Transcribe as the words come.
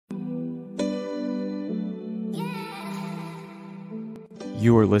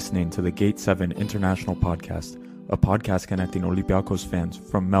You are listening to the Gate 7 International Podcast, a podcast connecting Olympiacos fans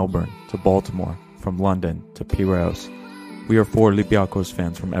from Melbourne to Baltimore, from London to Piraeus. We are 4 Olympiacos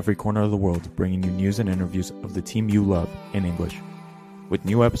fans from every corner of the world, bringing you news and interviews of the team you love in English. With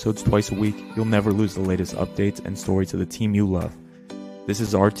new episodes twice a week, you'll never lose the latest updates and stories of the team you love. This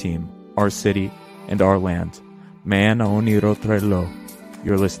is our team, our city, and our land. Man Aoni Rotrelo.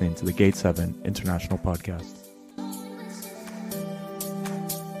 You're listening to the Gate 7 International Podcast.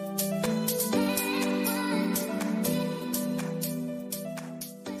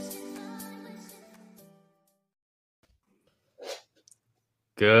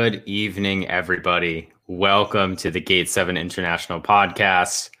 Good evening, everybody. Welcome to the Gate 7 International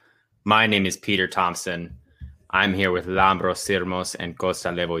Podcast. My name is Peter Thompson. I'm here with Lambros Sirmos and Costa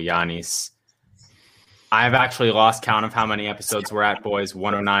Levoyanis. I've actually lost count of how many episodes we're at, boys.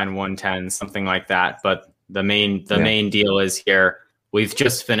 109, 110, something like that. But the main deal is here. We've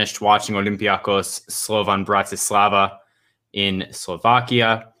just finished watching Olympiacos Slovan Bratislava in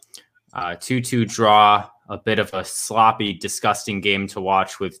Slovakia. 2-2 draw. A bit of a sloppy, disgusting game to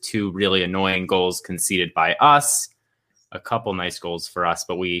watch with 2 really annoying goals conceded by us. A couple nice goals for us,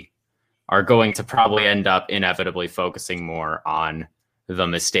 but we are going to probably end up inevitably focusing more on the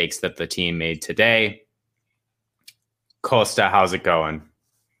mistakes that the team made today. Costa, how's it going?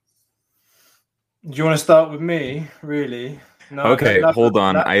 Do you want to start with me, really? No, okay, hold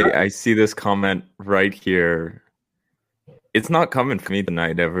on. I see this comment right here. It's not coming for me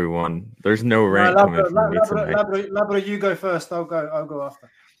tonight, everyone. There's no rant coming from me tonight. Labra, you go first. I'll go after.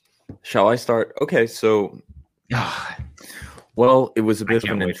 Shall I start? Okay, so well, it was a bit of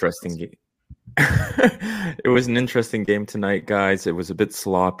an interesting game. It was an interesting game tonight, guys. It was a bit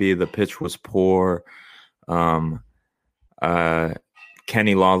sloppy. The pitch was poor. Kenny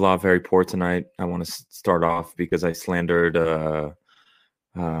Lala very poor tonight. I want to start off because I slandered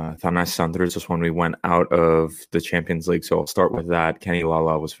Thanas Sanders just when we went out of the Champions League. So I'll start with that. Kenny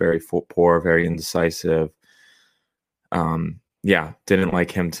Lala was very poor, very indecisive. Didn't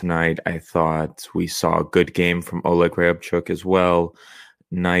like him tonight. I thought we saw a good game from Oleg Reabchuk as well.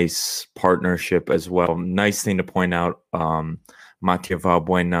 Nice partnership as well. Nice thing to point out, Mattia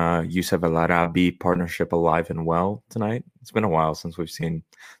Valbuena, Youssef El Arabi partnership alive and well tonight. It's been a while since we've seen.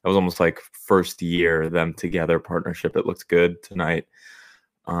 That was almost like first year them together partnership. It looks good tonight.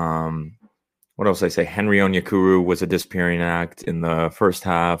 What else did I say? Henry Onyekuru was a disappearing act in the first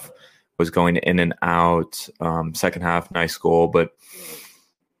half, was going in and out. Second half, nice goal, but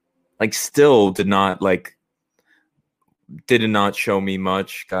still did not show me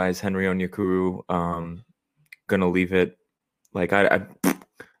much, guys. Henry Onyekuru, gonna leave it.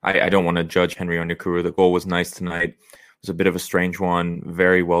 I don't want to judge Henry Onyekuru. The goal was nice tonight. It was a bit of a strange one.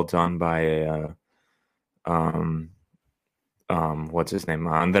 Very well done by what's his name?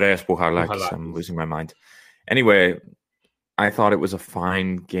 Andreas Puhalakis. I'm losing my mind. Anyway, I thought it was a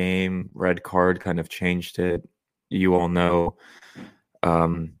fine game. Red card kind of changed it. You all know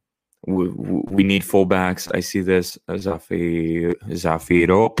we need fullbacks. I see this Zafirop.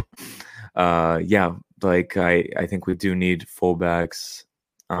 I think we do need fullbacks.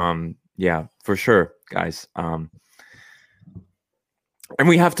 For sure, guys. And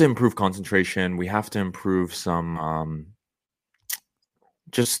we have to improve concentration. We have to improve some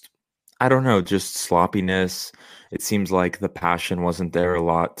just sloppiness. It seems like the passion wasn't there a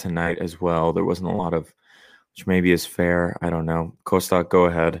lot tonight as well. There wasn't a lot of, which maybe is fair. I don't know. Costa, go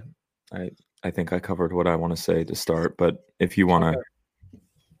ahead. I think I covered what I want to say to start, but if you want to.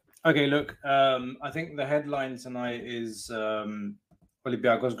 Okay, look, I think the headline tonight is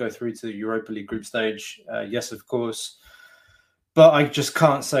Olympiacos go through to the Europa League group stage. Yes, of course. But I just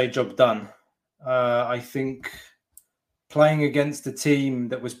can't say job done. I think playing against a team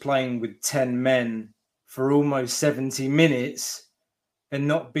that was playing with 10 men for almost 70 minutes and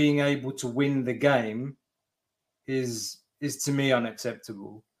not being able to win the game is to me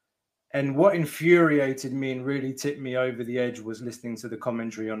unacceptable. And what infuriated me and really tipped me over the edge was listening to the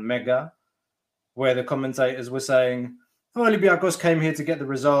commentary on Mega, where the commentators were saying, Olympiacos came here to get the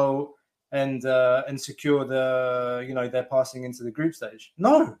result and secure their passing into the group stage.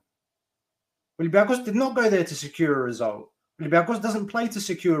 No. Olympiacos did not go there to secure a result. Olympiacos doesn't play to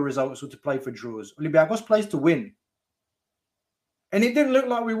secure results or to play for draws. Olympiacos plays to win. And it didn't look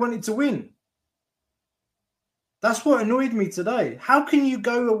like we wanted to win. That's what annoyed me today. How can you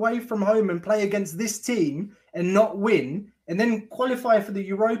go away from home and play against this team and not win and then qualify for the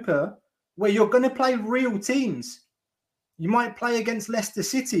Europa where you're going to play real teams? You might play against Leicester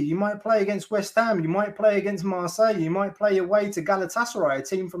City. You might play against West Ham. You might play against Marseille. You might play away to Galatasaray, a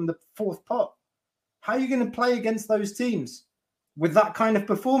team from the fourth pot. How are you going to play against those teams? with that kind of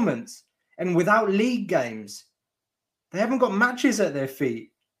performance and without league games. They haven't got matches at their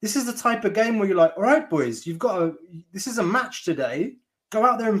feet. This is the type of game where you're like, all right, boys, this is a match today. Go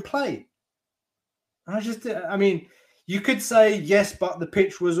out there and play. I mean, you could say, yes, but the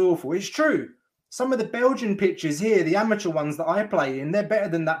pitch was awful. It's true. Some of the Belgian pitches here, the amateur ones that I play in, they're better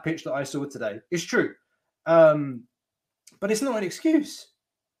than that pitch that I saw today. It's true. But it's not an excuse.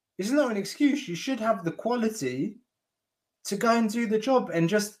 It's not an excuse. You should have the quality to go and do the job, and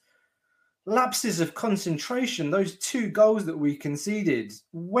just lapses of concentration. Those 2 goals that we conceded.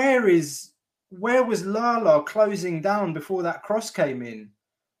 Where was Lala closing down before that cross came in?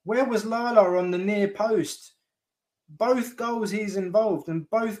 Where was Lala on the near post? Both goals he's involved, and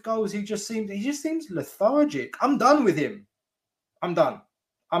both goals he just seems lethargic. I'm done with him. I'm done.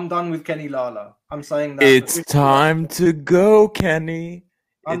 I'm done with Kenny Lala. I'm saying that. It's time to go, Kenny.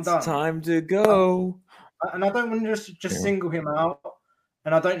 It's done. Time to go. And I don't want to just single him out,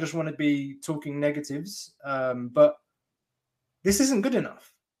 and I don't just want to be talking negatives, but this isn't good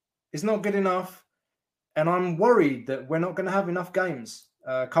enough. It's not good enough, and I'm worried that we're not going to have enough games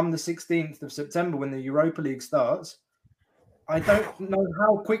come the 16th of September when the Europa League starts. I don't know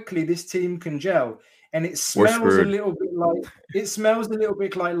how quickly this team can gel, and it smells a little bit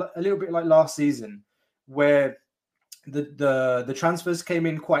like last season, where the transfers came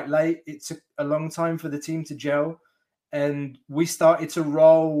in quite late. It took a long time for the team to gel, and we started to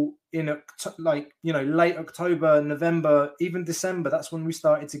roll in late October, November, even December. That's when we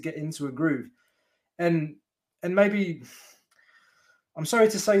started to get into a groove, and maybe, I'm sorry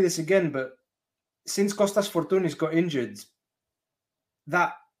to say this again, but since Kostas Fortounis got injured,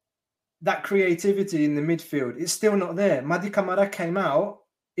 that creativity in the midfield, it's still not there. Mady Camara came out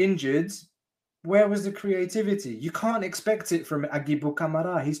injured. Where was the creativity? You can't expect it from Agibou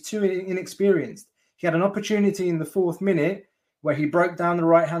Camara. He's too inexperienced. He had an opportunity in the 4th minute where he broke down the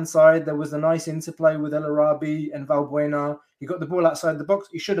right-hand side. There was a nice interplay with El Arabi and Valbuena. He got the ball outside the box.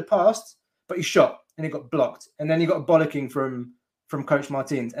 He should have passed, but he shot and he got blocked. And then he got a bollocking from Coach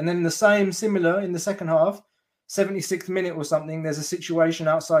Martins. And then similar in the second half, 76th minute or something, there's a situation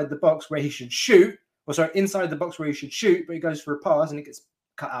outside the box where he should shoot, inside the box where he should shoot, but he goes for a pass and it gets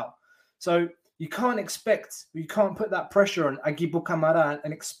cut out. So you can't put that pressure on Agibou Camara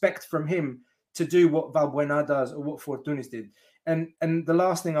and expect from him to do what Valbuena does or what Fortounis did. And the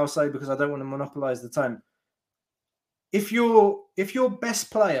last thing I'll say, because I don't want to monopolize the time, if your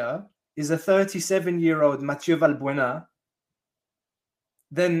best player is a 37-year-old Mathieu Valbuena,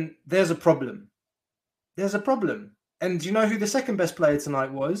 then there's a problem. There's a problem. And do you know who the second best player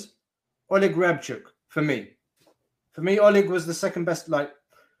tonight was? Oleg Ryabchuk, for me. For me, Oleg was the second best,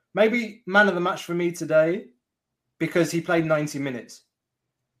 maybe man of the match for me today, because he played 90 minutes.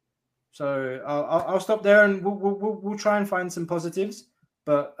 So I'll stop there, and we'll try and find some positives.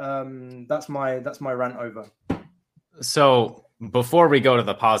 But that's my rant over. So before we go to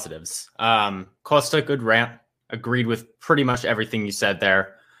the positives, Costa, good rant. Agreed with pretty much everything you said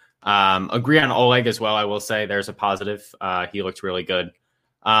there. Agree on Oleg as well. I will say there's a positive. He looked really good.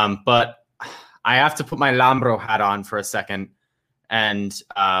 But I have to put my Lambro hat on for a second. And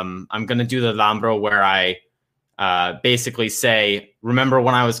I'm going to do the Lambro where I basically say, remember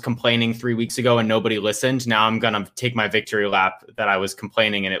when I was complaining 3 weeks ago and nobody listened? Now I'm going to take my victory lap that I was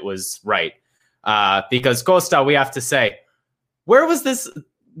complaining and it was right. Because Costa, we have to say, where was this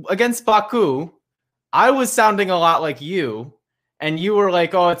against Baku? I was sounding a lot like you, and you were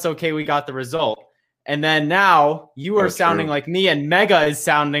like, oh, it's okay, we got the result. And then now you are sounding like me, and Mega is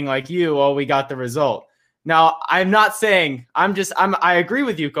sounding like you, oh, we got the result. Now, I'm not saying, I agree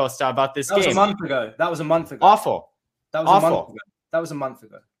with you, Costa, about this game. That was a month ago. Awful. That was a month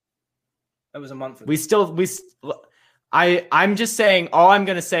ago. I'm just saying, all I'm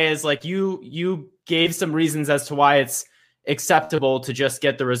going to say is, like, you gave some reasons as to why it's acceptable to just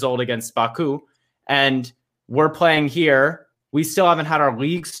get the result against Baku. And we're playing here. We still haven't had our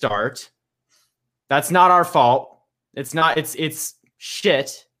league start. That's not our fault. It's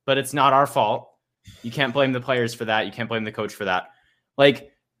shit, but it's not our fault. You can't blame the players for that. You can't blame the coach for that.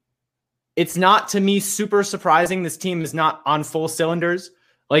 Like, it's not, to me, super surprising this team is not on full cylinders.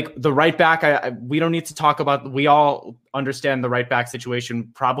 Like, the right back, we don't need to talk about, we all understand the right back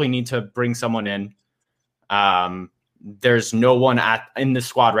situation. Probably need to bring someone in. There's no one in the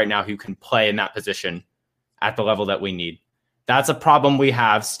squad right now who can play in that position at the level that we need. That's a problem we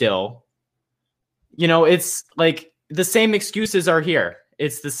have still. You know, it's like the same excuses are here.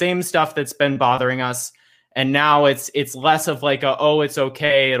 It's the same stuff that's been bothering us. And now it's less of like it's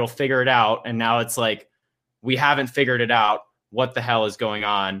okay, it'll figure it out. And now it's like, we haven't figured it out. What the hell is going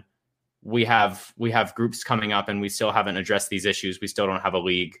on? we have groups coming up and we still haven't addressed these issues. We still don't have a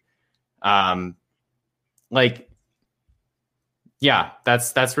league. That's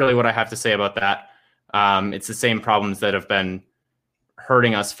really what I have to say about that. It's the same problems that have been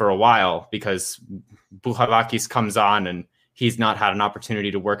hurting us for a while, because Bouchalakis comes on and he's not had an opportunity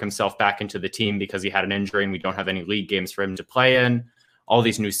to work himself back into the team because he had an injury and we don't have any league games for him to play in. All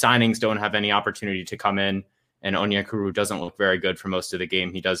these new signings don't have any opportunity to come in. And Onyekuru doesn't look very good for most of the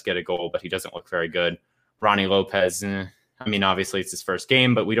game. He does get a goal, but he doesn't look very good. Ronnie Lopez, obviously it's his first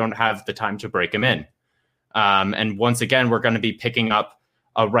game, but we don't have the time to break him in. And once again, we're going to be picking up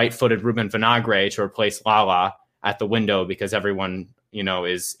a right-footed Ruben Vinagre to replace Lala at the window, because everyone,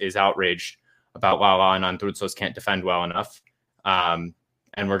 is outraged about Lala and Andrutsos can't defend well enough. And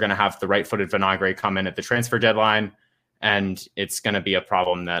we're going to have the right-footed Vinagre come in at the transfer deadline, and it's going to be a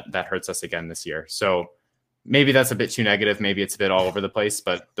problem that hurts us again this year. So maybe that's a bit too negative. Maybe it's a bit all over the place,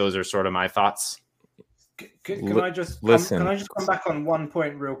 but those are sort of my thoughts. Can I just come back on one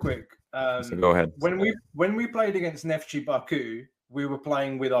point real quick? So go ahead. When we played against Neftchi Baku, we were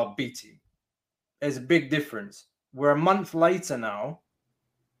playing with our B team. There's a big difference. We're a month later now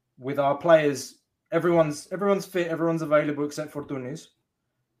with our players. Everyone's fit, everyone's available except for Tunis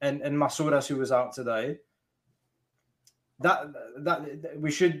and Masouras, who was out today. That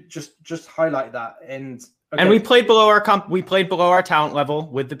we should just highlight that. And we played below our talent level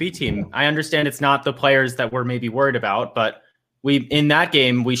with the B team. I understand it's not the players that we're maybe worried about, but in that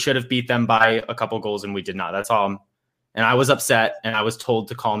game we should have beat them by a couple goals and we did not. That's all. And I was upset and I was told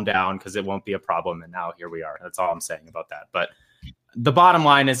to calm down because it won't be a problem. And now here we are. That's all I'm saying about that. But the bottom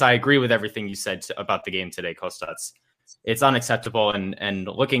line is I agree with everything you said about the game today, Kostas. It's unacceptable. And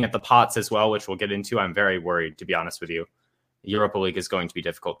looking at the pots as well, which we'll get into, I'm very worried, to be honest with you. Europa League is going to be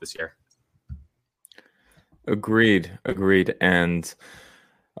difficult this year. Agreed. And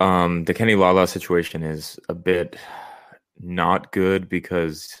the Kenny Lala situation is a bit not good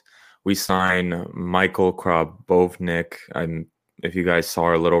because we sign Michael Krabovnik. If you guys saw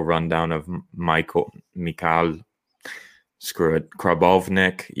our little rundown of Mikhail, screw it,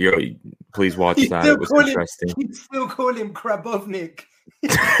 Krabovnik. Please watch that. It was interesting. You still call him Krabovnik.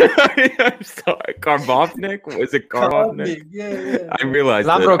 I'm sorry, Karbovnik? Was it Karbovnik? Yeah. I realized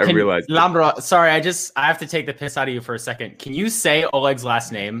it. Lambro, sorry, I have to take the piss out of you for a second. Can you say Oleg's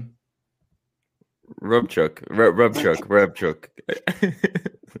last name? Rabchuk.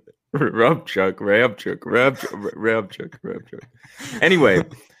 Anyway,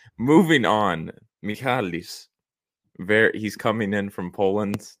 moving on. Michalis. He's coming in from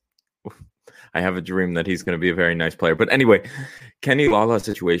Poland. I have a dream that he's going to be a very nice player. But anyway, Kenny Lala's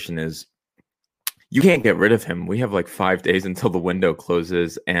situation is you can't get rid of him. We have like 5 days until the window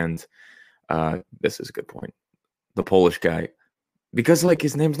closes. And this is a good point. The Polish guy. Because like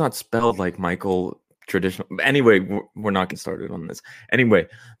his name's not spelled like Michael traditional. Anyway, we're not getting started on this. Anyway,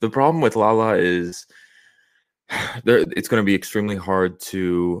 the problem with Lala is it's going to be extremely hard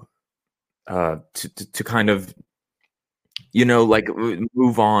to kind of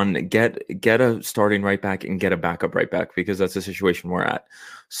move on, get a starting right back and get a backup right back, because that's the situation we're at.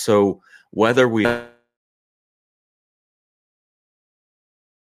 So whether we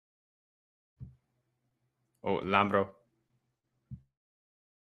Lambro.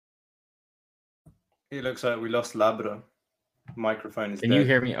 It looks like we lost Labro. Microphone is Can dead. you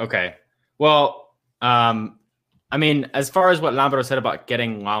hear me? Okay. Well, as far as what Lambro said about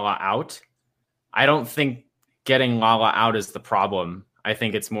getting Lala out, I don't think getting Lala out is the problem. I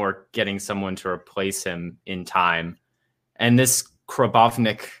think it's more getting someone to replace him in time. And this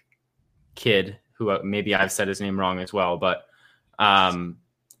Krabovnik kid, who maybe I've said his name wrong as well, but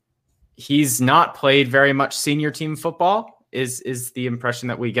he's not played very much senior team football is the impression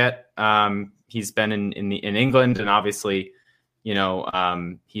that we get. He's been in England, and obviously,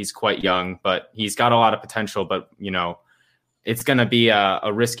 he's quite young, but he's got a lot of potential, but it's going to be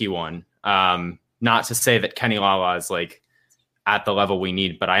a risky one. Not to say that Kenny Lala is like at the level we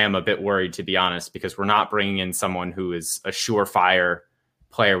need, but I am a bit worried, to be honest, because we're not bringing in someone who is a surefire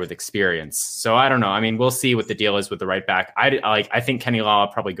player with experience. So I don't know. I mean, we'll see what the deal is with the right back. I think Kenny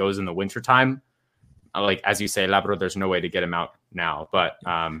Lala probably goes in the wintertime. Like, as you say, Labro, there's no way to get him out now, but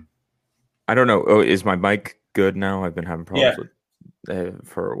I don't know. Oh, is my mic good now? I've been having problems with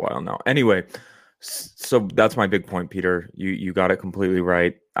for a while now. Anyway, so that's my big point, Peter. You got it completely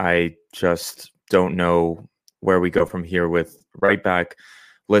right. I just don't know where we go from here with right back.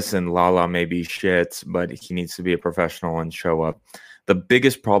 Listen, Lala may be shit, but he needs to be a professional and show up. The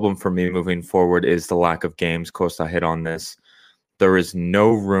biggest problem for me moving forward is the lack of games. Costa hit on this. There is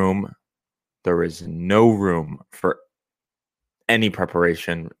no room for any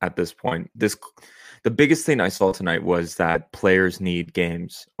preparation at this point. The biggest thing I saw tonight was that players need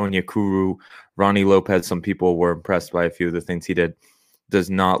games. Onyekuru, Ronnie Lopez, some people were impressed by a few of the things he did. Does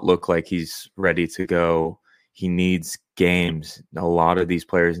not look like he's ready to go. He needs games. A lot of these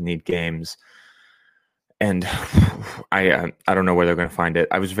players need games. And I don't know where they're going to find it.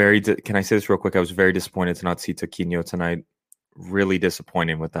 I was can I say this real quick? I was very disappointed to not see Taquinho tonight. Really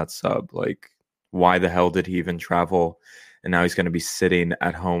disappointing with that sub. Like, why the hell did he even travel? And now he's going to be sitting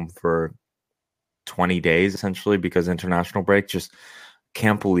at home for 20 days, essentially, because international break. Just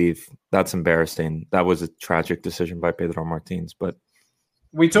can't believe that's embarrassing. That was a tragic decision by Pedro Martins. But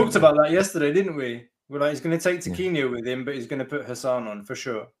we talked about that yesterday, didn't we? We're like, he's going to take Taquinho with him, but he's going to put Hassan on for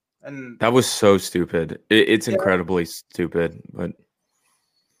sure. And that was so stupid. It's incredibly stupid. But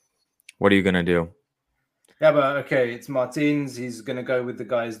what are you going to do? Yeah, but okay, it's Martins. He's going to go with the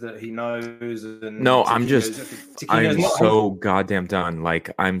guys that he knows. And no, I'm so goddamn done.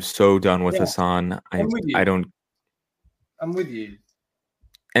 Like, I'm so done with Hassan. I'm with you.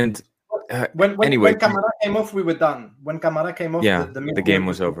 And when Camara came off, we were done. When Camara came off, the game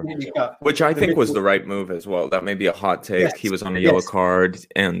was over. Which I think was the right move as well. That may be a hot take. Yes. He was on a yellow card,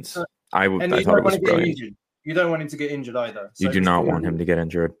 and I thought it was brilliant. You don't want him to get injured either. So you do not want him to get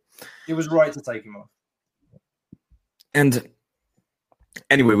injured. It was right to take him off. And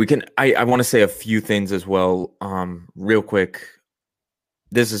anyway, I want to say a few things as well, real quick.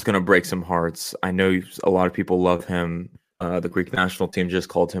 This is going to break some hearts. I know a lot of people love him. The Greek national team just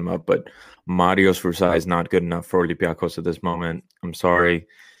called him up, but Marios Vrusai is not good enough for Olympiacos at this moment. I'm sorry.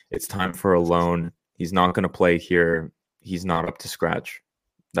 It's time for a loan. He's not going to play here. He's not up to scratch.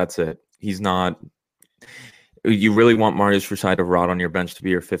 That's it. He's not. You really want Marios Vrusai to rot on your bench to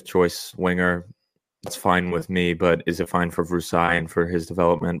be your fifth choice winger? It's fine with me, but is it fine for Vrusai and for his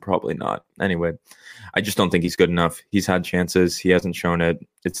development? Probably not. Anyway, I just don't think he's good enough. He's had chances. He hasn't shown it.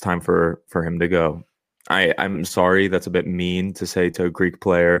 It's time for him to go. I'm sorry, that's a bit mean to say to a Greek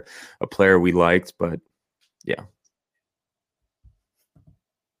player, a player we liked, but yeah.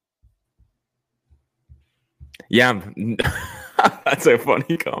 Yeah, that's a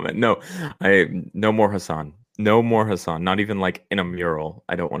funny comment. No more Hassan. No more Hassan. Not even like in a mural.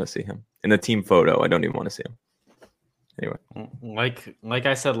 I don't want to see him. In a team photo, I don't even want to see him. Anyway. Like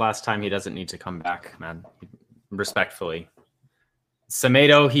I said last time, he doesn't need to come back, man. Respectfully.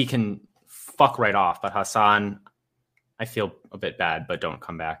 Semedo, he can fuck right off, but Hassan, I feel a bit bad, but don't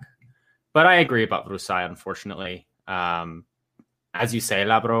come back. But I agree about Vrusai, unfortunately. As you say,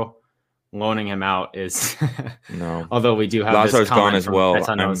 Labro, loaning him out is no. Although we do have Lazar's gone as well.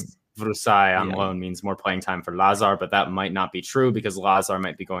 Vrusai on loan means more playing time for Lazar, but that might not be true because Lazar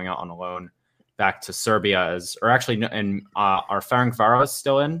might be going out on a loan back to Serbia are Ferencváros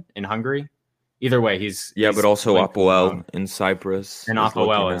still in Hungary? Either way, he's but also Apoel in Cyprus. And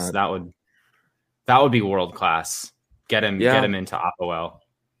Apoel is that would be world class. Get him into Apoel.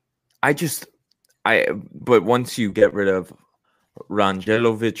 But once you get rid of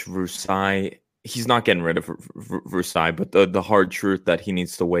Rangelovic, Vrusai, he's not getting rid of Vrusai, but the hard truth that he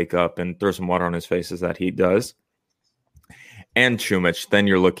needs to wake up and throw some water on his face is that he does. And Šumić, then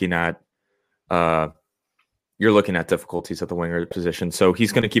you're looking at difficulties at the winger position. So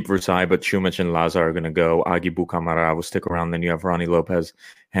he's going to keep Vrusai, but Šumić and Lazar are going to go. Agibu Camara will stick around. Then you have Ronnie Lopez,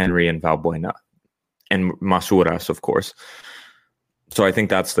 Henry, and Valbuena. And Masouras, of course. So I think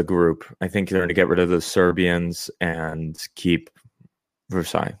that's the group. I think they're going to get rid of the Serbians and keep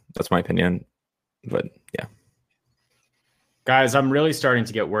Vrusai. That's my opinion. But yeah. Guys, I'm really starting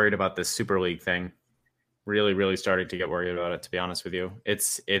to get worried about this Super League thing. Really, really starting to get worried about it, to be honest with you.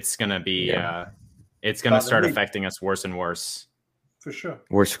 It's going to be it's going to start affecting us worse and worse. For sure.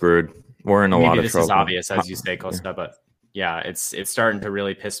 We're screwed. We're in a lot of trouble. Maybe this is obvious, as you say, Costa, but yeah, it's starting to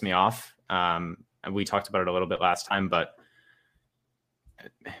really piss me off. And we talked about it a little bit last time, but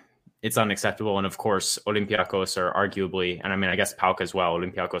it's unacceptable. And of course, Olympiacos are arguably, and I mean, I guess PAOK as well,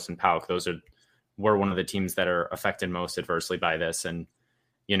 Olympiacos and PAOK, were one of the teams that are affected most adversely by this. And,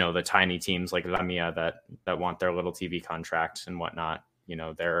 you know, the tiny teams like Lamia that want their little TV contract and whatnot, you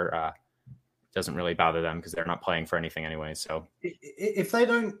know, they're doesn't really bother them because they're not playing for anything anyway. So if they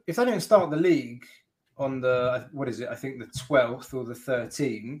don't start the league on the, what is it? I think the 12th or the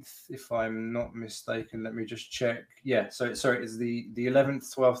 13th, if I'm not mistaken. Let me just check. Yeah, so it's the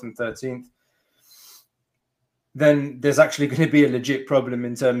 11th, 12th, and 13th. Then there's actually going to be a legit problem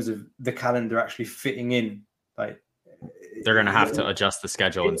in terms of the calendar actually fitting in. Like, they're going to have to adjust the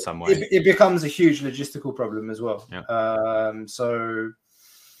schedule in some way. It becomes a huge logistical problem as well. Yeah. So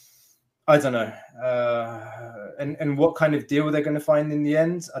I don't know. And what kind of deal they're going to find in the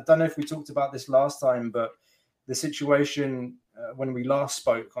end. I don't know if we talked about this last time, but the situation when we last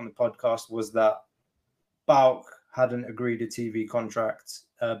spoke on the podcast was that PAOK hadn't agreed a TV contract,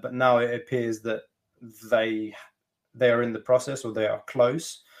 but now it appears that they are in the process, or they are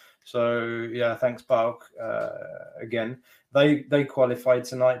close. So yeah, thanks PAOK again. They qualified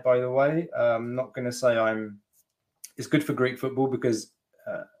tonight, by the way. I'm not going to say it's good for Greek football because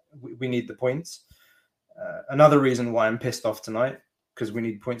we need the points. Another reason why I'm pissed off tonight, because we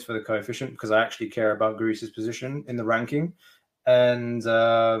need points for the coefficient, because I actually care about Greece's position in the ranking. And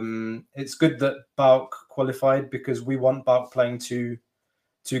it's good that PAOK qualified, because we want PAOK playing two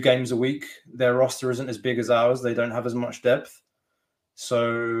games a week. Their roster isn't as big as ours. They don't have as much depth.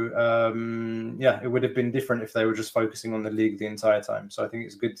 So, it would have been different if they were just focusing on the league the entire time. So I think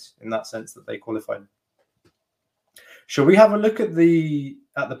it's good in that sense that they qualified. Shall we have a look at the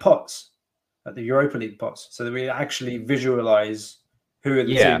pots, at the Europa League pots, so that we actually visualize who are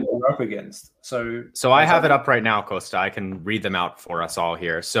the teams we're up against? So I have it up right now, Costa. I can read them out for us all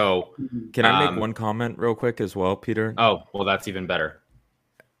here. So can I make one comment real quick as well, Peter? Oh, well, that's even better.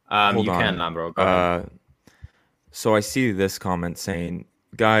 You can, Lambro. Go ahead. So I see this comment saying,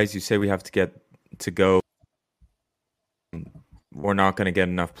 guys, you say we have to get to go. We're not going to get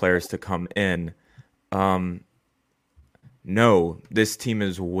enough players to come in. No, this team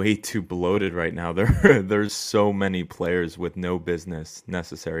is way too bloated right now. There's so many players with no business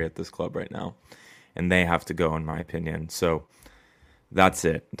necessary at this club right now. And they have to go, in my opinion. So that's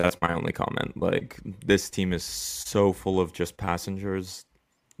it. That's my only comment. Like, this team is so full of just passengers.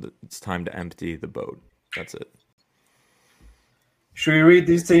 It's time to empty the boat. That's it. Should we read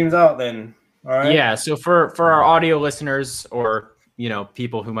these teams out then? All right. Yeah. So for our audio listeners, or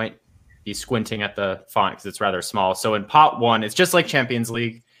people who might be squinting at the font because it's rather small. So in pot 1, it's just like Champions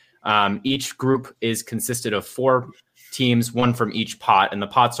League. Each group is consisted of 4 teams, 1 from each pot, and the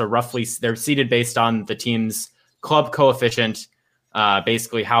pots are they're seeded based on the team's club coefficient,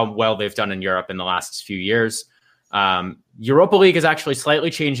 basically how well they've done in Europe in the last few years. Europa League is actually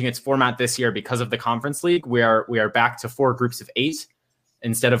slightly changing its format this year because of the Conference League. We are back to 4 groups of 8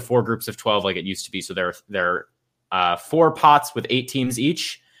 instead of 4 groups of 12 like it used to be. So there are 4 pots with 8 teams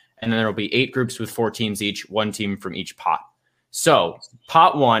each, and then there will be 8 groups with 4 teams each, 1 team from each pot. So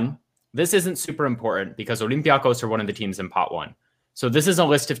pot 1, this isn't super important because Olympiacos are one of the teams in pot 1. So this is a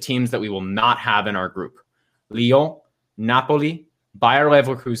list of teams that we will not have in our group: Lyon, Napoli, Bayer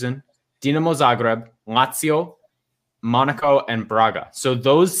Leverkusen, Dinamo Zagreb, Lazio, Monaco, and Braga. So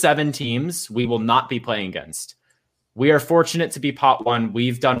those 7 teams we will not be playing against. We are fortunate to be pot 1.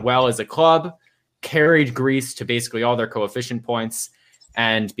 We've done well as a club, carried Greece to basically all their coefficient points.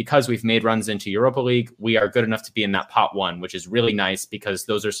 And because we've made runs into Europa League, we are good enough to be in that pot 1, which is really nice because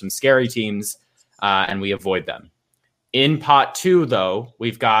those are some scary teams and we avoid them. In pot 2, though,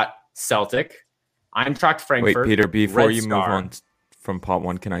 we've got Celtic, Eintracht Frankfurt. Wait, Peter, before Red you Star. move on from pot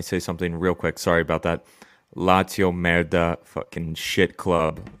 1, can I say something real quick? Sorry about that. Lazio merda, fucking shit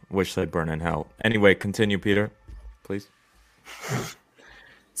club. Wish they'd burn in hell. Anyway, continue, Peter, please.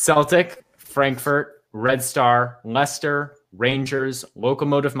 Celtic, Frankfurt, Red Star, Leicester, Rangers,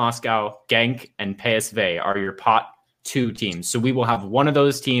 Lokomotiv Moscow, Genk, and PSV are your pot 2 teams. So we will have one of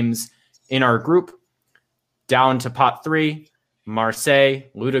those teams in our group. Down to pot 3, Marseille,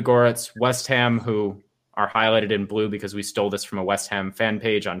 Ludogorets, West Ham, who are highlighted in blue because we stole this from a West Ham fan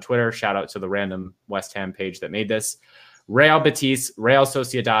page on Twitter. Shout out to the random West Ham page that made this. Real Betis, Real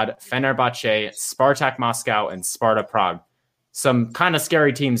Sociedad, Fenerbahce, Spartak Moscow, and Sparta Prague. Some kind of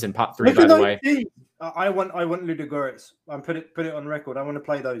scary teams in pot 3, by the way. I want Ludogorets. Put it on record. I want to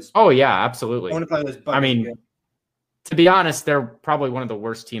play those. Oh yeah, absolutely. I want to play those. I mean, to be honest, they're probably one of the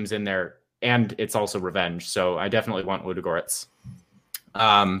worst teams in there, and it's also revenge. So I definitely want Ludogorets.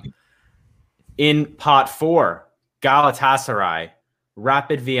 In pot 4, Galatasaray,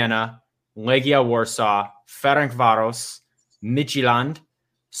 Rapid Vienna, Legia Warsaw, Ferencváros, Midtjylland,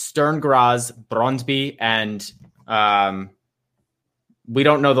 Sturm Graz, Brøndby, and we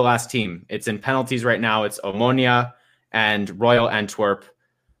don't know the last team. It's in penalties right now. It's Omonia and Royal Antwerp.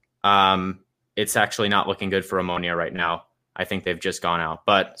 It's actually not looking good for Omonia right now. I think they've just gone out.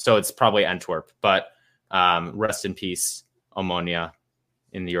 But so it's probably Antwerp. But rest in peace, Omonia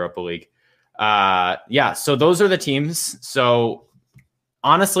in the Europa League. So those are the teams. So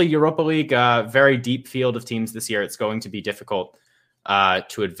honestly, Europa League, very deep field of teams this year. It's going to be difficult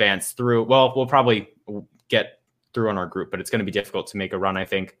to advance through. Well, we'll probably get through on our group, but it's going to be difficult to make a run. I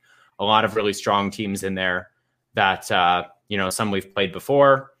think a lot of really strong teams in there that, some we've played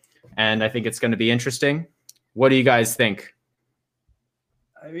before, and I think it's going to be interesting. What do you guys think?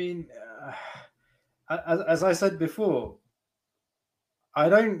 I mean, as I said before, I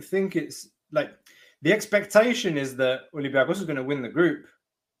don't think it's like The expectation is that Olympiacos is going to win the group.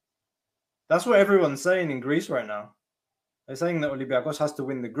 That's what everyone's saying in Greece right now. They're saying that Olympiacos has to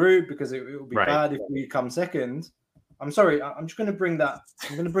win the group because it will be bad if we come second. I'm sorry. I'm just going to bring that.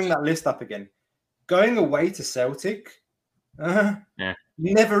 I'm going to bring that list up again. Going away to Celtic,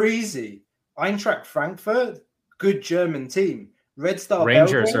 never easy. Eintracht Frankfurt, good German team. Red Star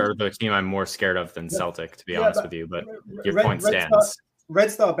Rangers Belgrade, are the team I'm more scared of than Celtic, to be honest with you. But your point stands. Red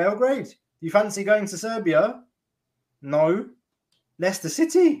Star Belgrade. You fancy going to Serbia? No. Leicester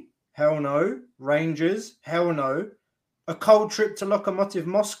City? Hell no. Rangers? Hell no. A cold trip to Lokomotiv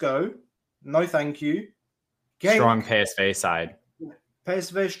Moscow? No, thank you. Genk, strong PSV side.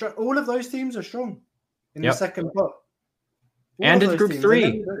 PSV strong. All of those teams are strong in the second pot. And in Group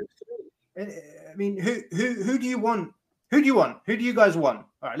 3. I mean, who do you want? Who do you want? Who do you guys want?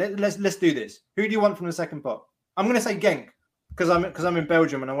 All right, let's do this. Who do you want from the second pot? I'm going to say Genk because I'm in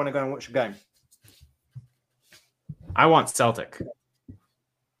Belgium and I want to go and watch a game. I want Celtic.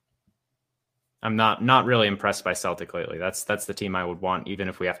 I'm not really impressed by Celtic lately. That's the team I would want, even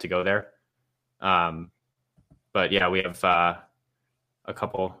if we have to go there. But yeah, we have a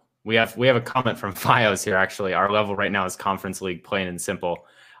couple. We have a comment from Fios here. Actually, our level right now is Conference League, plain and simple.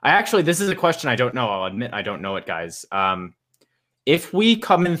 This is a question I don't know. I'll admit I don't know it, guys. If we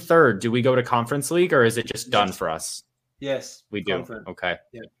come in third, do we go to Conference League or is it just done for us? Yes, we do. Conference. Okay.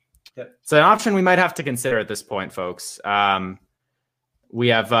 Yeah. It's an option we might have to consider at this point, folks. We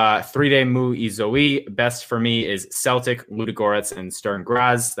have 3-day Mu Izoi. Best for me is Celtic, Ludogorets, and Sturm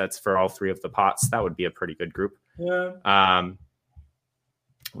Graz. That's for all three of the pots. That would be a pretty good group. Yeah.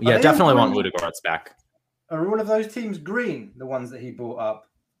 Definitely want Ludogorets back. Are all of those teams green? The ones that he brought up.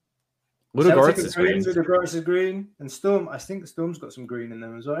 Ludogorets is green. Ludogorets is green, and Storm. I think Storm's got some green in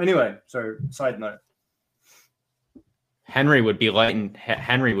them as well. Anyway, so side note. Henry would be light, and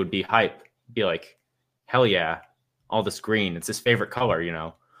Henry would be hype. Be like, hell yeah, all this green. It's his favorite color, you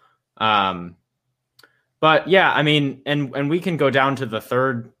know. But yeah, I mean, and we can go down to the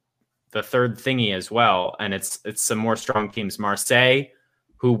third thingy as well, and it's some more strong teams. Marseille,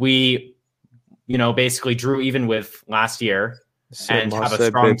 who we, basically drew even with last year. And have a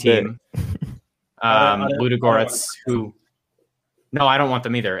strong team. Ludogorets, who... No, I don't want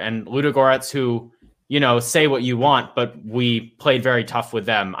them either. And Ludogorets, who, say what you want, but we played very tough with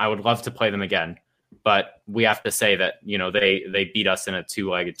them. I would love to play them again. But we have to say that, they beat us in a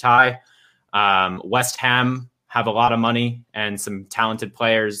 2-legged tie. West Ham have a lot of money and some talented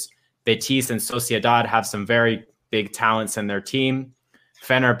players. Betis and Sociedad have some very big talents in their team.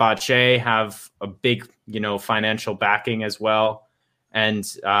 Fenerbahce have a big, financial backing as well. And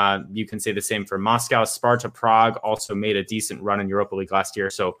you can say the same for Moscow. Sparta Prague also made a decent run in Europa League last year.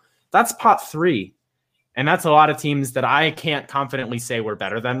 So that's pot 3. And that's a lot of teams that I can't confidently say we're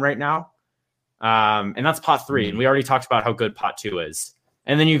better than right now. And that's pot 3. And we already talked about how good pot 2 is.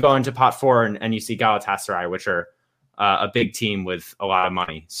 And then you go into pot 4 and you see Galatasaray, which are a big team with a lot of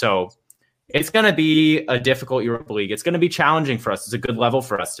money. So it's going to be a difficult Europa League. It's going to be challenging for us. It's a good level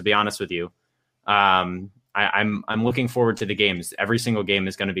for us, to be honest with you. I'm looking forward to the games. Every single game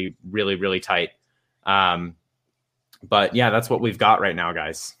is going to be really, really tight. But yeah, that's what we've got right now,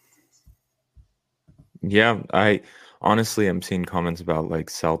 guys. Yeah, I honestly am seeing comments about like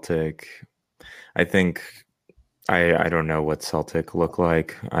Celtic. I think I don't know what Celtic look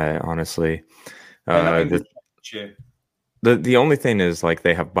like. I honestly, the only thing is like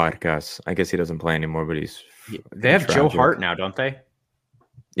they have Barkas. I guess he doesn't play anymore, but they have Joe Hart now, don't they?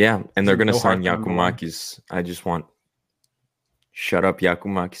 Yeah, and they're going to sign Giacomakis. I just want... Shut up,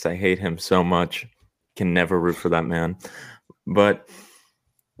 Giacomakis. I hate him so much. Can never root for that man. But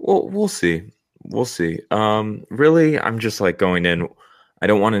we'll see. We'll see. Really, I'm just like going in. I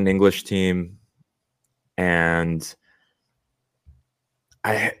don't want an English team. And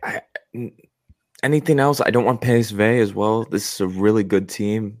anything else? I don't want PSV as well. This is a really good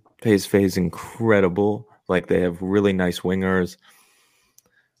team. PSV is incredible. Like, they have really nice wingers.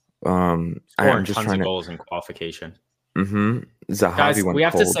 I'm just tons of goals in qualification. Zahavi, guys, we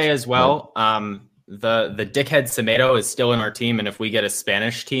have to say as well, the dickhead Semedo is still in our team, and if we get a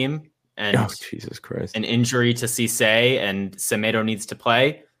Spanish team and Jesus Christ, an injury to Cisse and Semedo needs to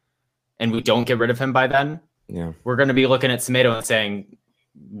play, and we don't get rid of him by then, we're going to be looking at Semedo and saying,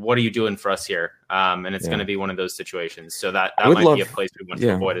 "What are you doing for us here?" And it's going to be one of those situations. So that might be a place we want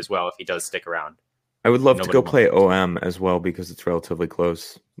to avoid as well if he does stick around. I would love to go play OM as well because it's relatively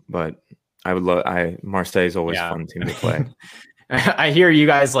close, but I would love. Marseille is always a fun team to play. I hear you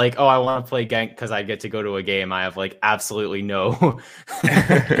guys like, oh, I want to play Genk because I get to go to a game. I have like absolutely no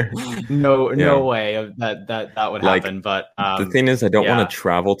no way of that would happen. But the thing is, I don't want to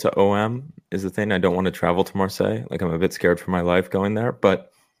travel to OM is the thing. I don't want to travel to Marseille. Like, I'm a bit scared for my life going there.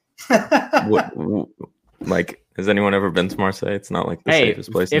 But like, has anyone ever been to Marseille? It's not like the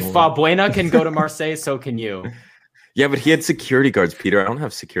safest place. If Valbuena can go to Marseille, so can you. Yeah, but he had security guards, Peter. I don't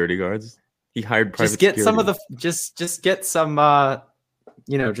have security guards. He hired private security. Just get some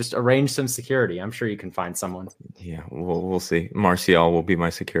just arrange some security. I'm sure you can find someone. Yeah, we'll see. Martial will be my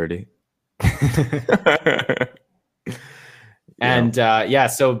security. And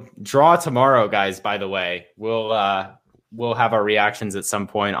so draw tomorrow, guys, by the way. We'll have our reactions at some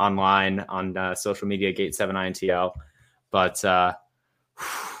point online on social media, Gate7INTL. But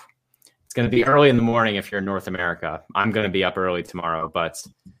it's going to be early in the morning if you're in North America. I'm going to be up early tomorrow, but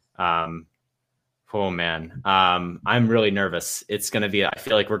oh man, I'm really nervous. It's going to be, I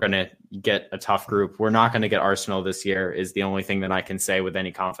feel like we're going to get a tough group. We're not going to get Arsenal this year is the only thing that I can say with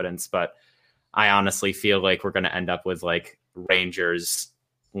any confidence, but I honestly feel like we're going to end up with like Rangers,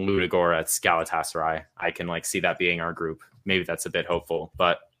 Ludogorets, Galatasaray. I can like see that being our group. Maybe that's a bit hopeful,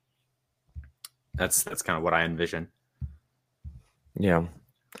 but that's kind of what I envision. Yeah.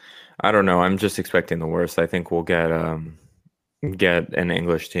 I don't know. I'm just expecting the worst. I think we'll get an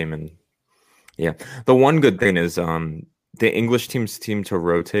English team, and yeah. The one good thing is the English teams seem to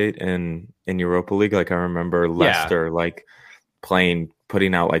rotate in Europa League. Like, I remember Leicester like putting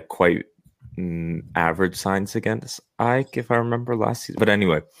out like quite average signs against Ike, if I remember last season. But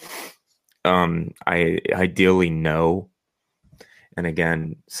anyway, I ideally no. And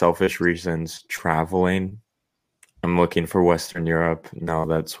again, selfish reasons, traveling. I'm looking for Western Europe now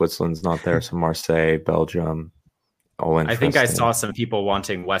that Switzerland's not there. So Marseille, Belgium, all interesting. I think I saw some people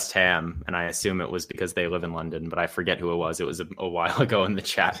wanting West Ham, and I assume it was because they live in London, but I forget who it was. It was a while ago in the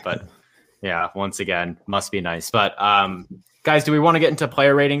chat, but yeah, once again, must be nice. But guys, do we want to get into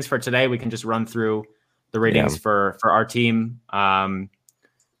player ratings for today? We can just run through the ratings for our team.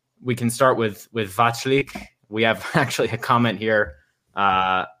 We can start with Vaclik. We have actually a comment here.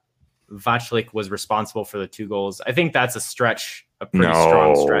 Vaclik was responsible for the 2 goals. I think that's a stretch, a pretty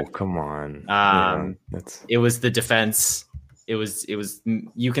strong stretch. Come on. It was the defense. It was.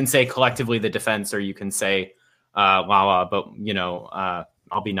 You can say collectively the defense, or you can say Lala. But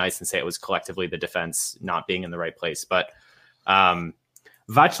I'll be nice and say it was collectively the defense not being in the right place. But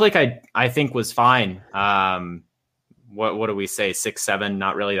Vaclik, I think was fine. What do we say? 6-7.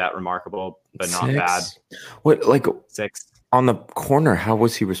 Not really that remarkable, but not 6? Bad. What 6? On the corner, how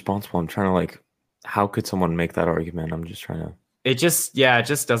was he responsible? I'm trying to how could someone make that argument? I'm just trying to. It just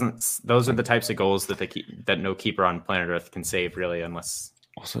doesn't. Those are the types of goals that no keeper on planet Earth can save, really, unless.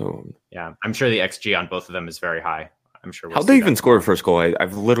 Also, yeah, I'm sure the XG on both of them is very high. I'm sure. How'd they even score the first goal?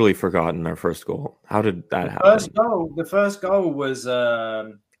 I've literally forgotten their first goal. How did that happen? The first goal was.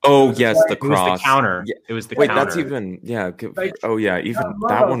 The cross. It was the counter. Yeah. It was the counter. That's even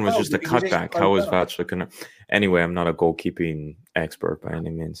that one was just a cutback. How was Vaclik gonna? Anyway, I'm not a goalkeeping expert by any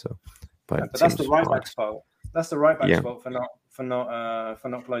means, but that's the right back's fault. That's the right back's fault for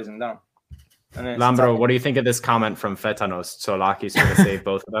not closing down. Lambro, what do you think of this comment from Fetanos? Tsolakis going to save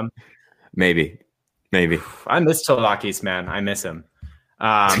both of them? Maybe. I miss Tsolakis, man. I miss him.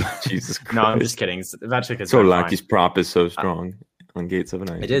 Jesus Christ. No, I'm just kidding. Vaclik is Tsolakis' prop is so strong. On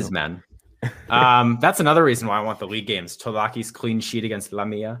Gate7. It is, man. That's another reason why I want the league games. Tolaki's clean sheet against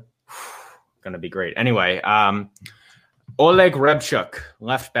Lamia. Gonna be great. Anyway, Oleg Rebchuk,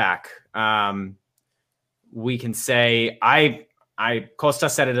 left back. We can say Costa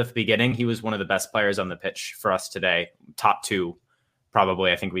said it at the beginning. He was one of the best players on the pitch for us today. Top 2,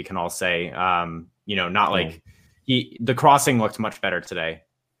 probably. I think we can all say. Not like the crossing looked much better today.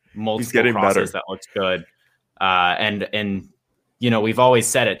 Multiple crosses that looked good. And we've always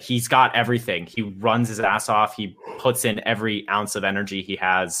said it. He's got everything. He runs his ass off. He puts in every ounce of energy he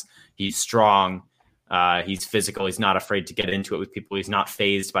has. He's strong. He's physical. He's not afraid to get into it with people. He's not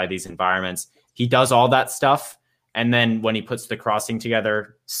fazed by these environments. He does all that stuff. And then when he puts the crossing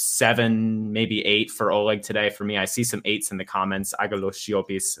together, 7, maybe 8 for Oleg today. For me, I see some 8s in the comments. Agalos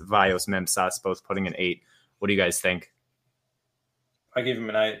Shiopis, Vaios Memsas, both putting an 8. What do you guys think? I give him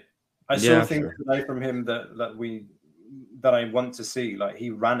an 8. I saw things today from him that I want to see. Like, he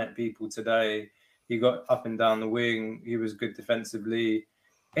ran at people today. He got up and down the wing. He was good defensively.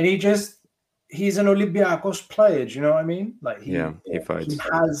 And he's an Olympiacos player. Do you know what I mean? Like, he fights.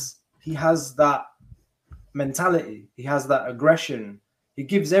 He has that mentality. He has that aggression. He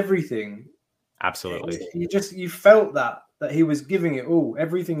gives everything. Absolutely. You felt that he was giving it all,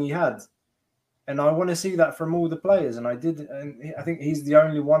 everything he had. And I want to see that from all the players. And I did. And I think he's the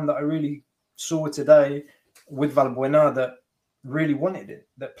only one that I really saw today with Valbuena that really wanted it,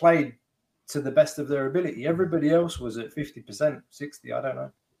 that played to the best of their ability. Everybody else was at 50%, 60%. I don't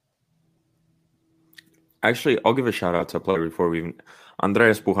know. Actually, I'll give a shout out to a player before we even.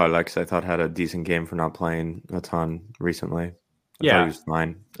 Andreas Pujaleks, I thought, had a decent game for not playing a ton recently. I thought he was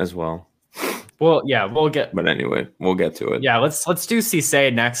fine as well. Well, yeah, we'll get. But anyway, we'll get to it. Yeah, let's do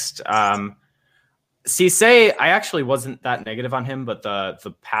Cisse next. Cisse, I actually wasn't that negative on him, but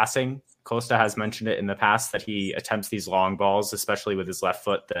the passing, Costa has mentioned it in the past that he attempts these long balls, especially with his left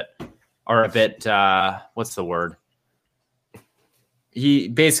foot, that are a bit. What's the word? He's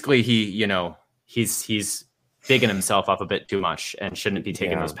digging himself up a bit too much and shouldn't be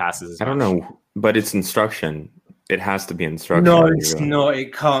taking those passes. I don't know, but it's instruction. It has to be instruction. No, it's not.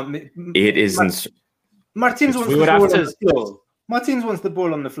 It can't. It is. Martins wants the ball on the floor. Martins wants the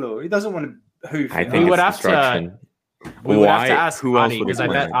ball on the floor. He doesn't want to hoof it. We would have to ask Adi, because I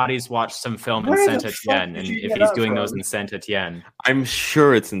bet Adi's watched some film in Saint Etienne, and if he's doing those in Saint Etienne, I'm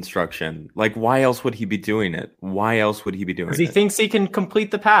sure it's instruction. Like, why else would he be doing it? Because he thinks he can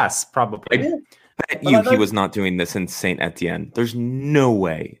complete the pass, probably. I bet you he was not doing this in Saint Etienne. There's no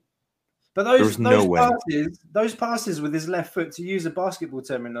way. But those passes with his left foot, to use a basketball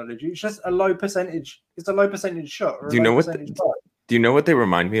terminology, it's just a low percentage. It's a low percentage shot. Do you know what they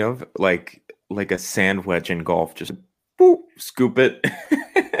remind me of? Like a sand wedge in golf. Just boop, scoop it,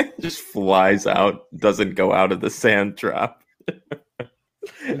 just flies out. Doesn't go out of the sand trap.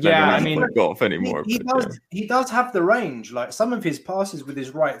 Yeah, I mean, golf anymore. He does have the range. Like some of his passes with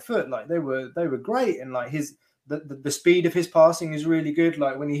his right foot, like they were great, and like the speed of his passing is really good.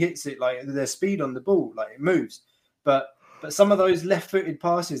 Like when he hits it, like there's speed on the ball, like it moves. But some of those left-footed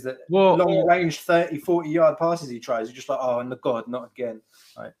passes, that long-range 30, 40-yard passes he tries, you're just like, oh, and God, not again.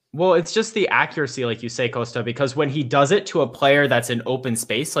 Right. Well, it's just the accuracy, like you say, Costa, because when he does it to a player that's in open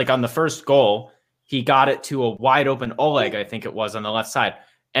space, like on the first goal, he got it to a wide-open Oleg, I think it was, on the left side.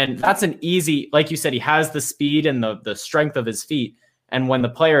 And that's an easy, like you said, he has the speed and the strength of his feet. And when the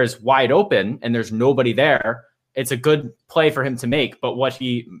player is wide open and there's nobody there, it's a good play for him to make. But what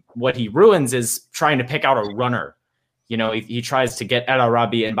he ruins is trying to pick out a runner. You know, he tries to get El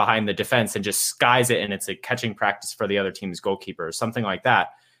Arabi in behind the defense and just skies it, and it's a catching practice for the other team's goalkeeper. Something like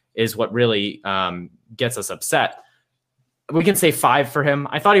that is what really gets us upset. We can say 5 for him.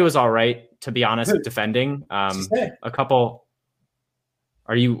 I thought he was all right, to be honest, defending. A couple.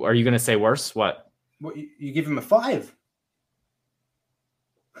 Are you going to say worse? What you give him a 5?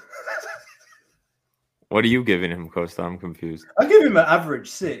 What are you giving him, Costa? I'm confused. I give him an average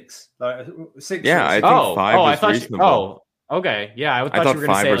 6. Like 6. Yeah, I think 5 is reasonable. Okay. Yeah, I thought you were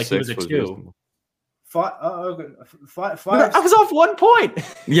going to say like he was a 2. Reasonable. 5. I was off 1 point.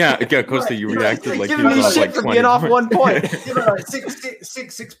 Yeah, Costa, you reacted like giving me shit for being off 1 point. Yeah, like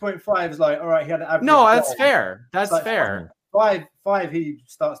 6.5 is like, all right, he had an average. No, that's fair. That's like fair. 5, he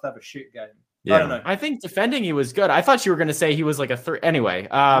starts to have a shit game. Yeah. I don't know. I think defending he was good. I thought you were going to say he was like a 3. Anyway.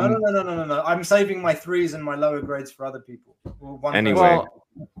 No. I'm saving my 3s and my lower grades for other people. Anyway,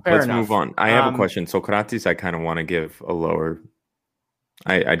 let's move on. I have a question. Socrates, I kind of want to give a lower.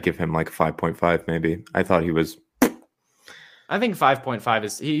 I'd give him like 5.5 maybe. I thought he was. I think 5.5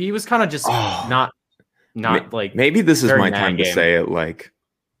 is he was kind of just not like. Maybe this is my time to say it. Like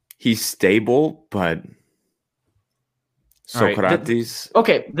he's stable, but. Socrates.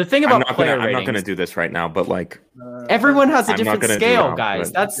 The thing about I'm not going to do this right now, but like everyone has a different scale,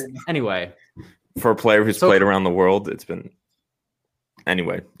 guys. That's anyway. For a player who's played around the world, it's been.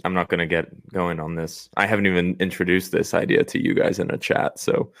 Anyway, I'm not going to get going on this. I haven't even introduced this idea to you guys in a chat,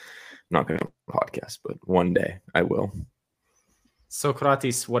 so I'm not going to podcast. But one day I will.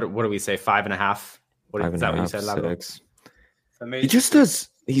 Socrates, what do we say? 5.5. Is that what you said, Labo? 6. For me, he just does.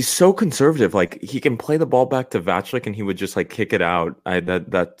 He's so conservative. Like he can play the ball back to Vaclik and he would just like kick it out.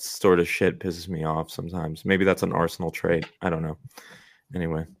 That sort of shit pisses me off sometimes. Maybe that's an Arsenal trait. I don't know.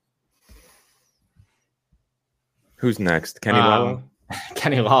 Anyway, who's next? Kenny Lala.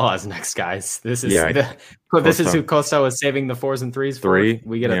 Kenny Lala's next, guys. This is this is who Costa was saving the 4s and 3s for. 3.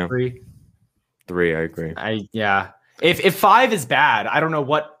 We get a 3. 3. I agree. If 5 is bad, I don't know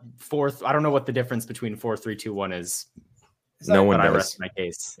what the difference between 4, 3, 2, 1 is. No one does. I rest my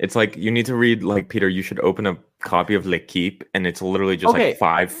case. It's like you need to read, like, Peter, you should open a copy of L'Equipe and it's literally just like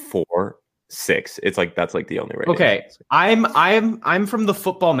 5, 4, 6. It's like that's like the only rating. Okay. I'm from the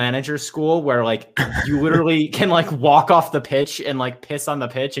Football Manager school where like you literally can like walk off the pitch and like piss on the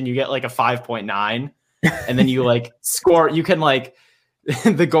pitch and you get like a 5.9 and then you like score. You can like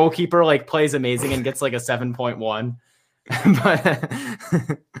the goalkeeper like plays amazing and gets like a 7.1.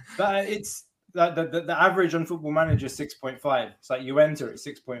 But it's the average on Football Manager is 6.5. It's like you enter at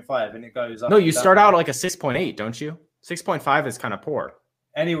 6.5 and it goes up. No, you start out like a 6.8, don't you? 6.5 is kind of poor.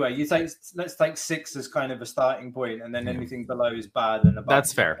 Anyway, let's take 6 as kind of a starting point, and then anything below is bad and above.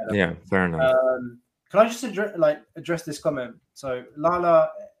 That's fair. Yeah, fair enough. Can I just address this comment? So Lala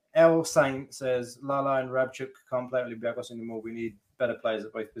L Saint says Lala and Rabchuk can't play at Olympiacos anymore. We need better players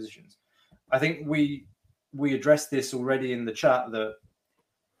at both positions. I think we addressed this already in the chat that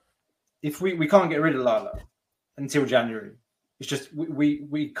if we can't get rid of Lala until January, it's just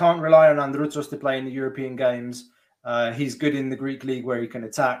we can't rely on Androutsos to play in the European games. He's good in the Greek league where he can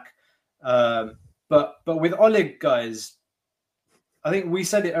attack. But with Oleg, guys, I think we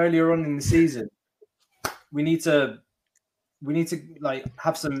said it earlier on in the season. We need to like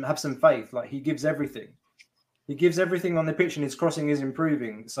have some faith. Like he gives everything. He gives everything on the pitch, and his crossing is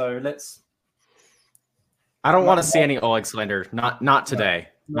improving. So let's. I don't want to see any Oleg slander. Not today.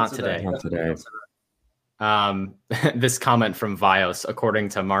 Not today. This comment from Vios, according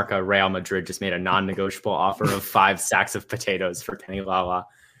to Marca, Real Madrid just made a non-negotiable offer of 5 sacks of potatoes for Kenny Lala.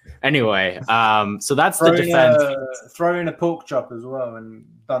 Anyway, so that's the defense. Throw in a pork chop as well, and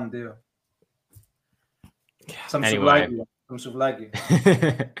done deal. Some souvlaki.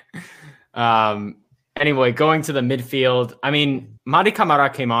 Anyway, going to the midfield. I mean, Mady Camara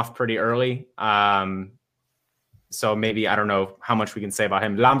came off pretty early. So maybe, I don't know how much we can say about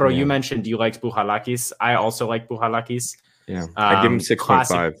him. Lambro, you mentioned you liked Bouchalakis. I also like Bouchalakis. Yeah, I give him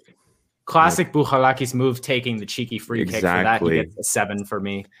 6.5. Classic Bouchalakis move, taking the cheeky free kick for that. He gets a 7 for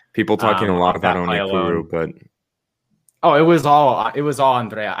me. People talking a lot about Onyekuru, but it was all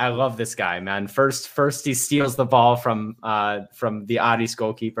Andrea. I love this guy, man. First he steals the ball from the Aris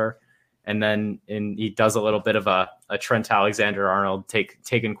goalkeeper, and then he does a little bit of a Trent Alexander-Arnold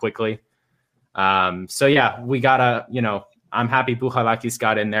taken quickly. So yeah, we gotta, I'm happy Bouchalakis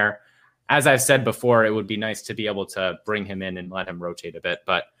got in there. As I've said before, it would be nice to be able to bring him in and let him rotate a bit,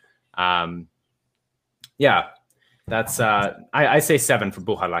 but yeah, that's I say 7 for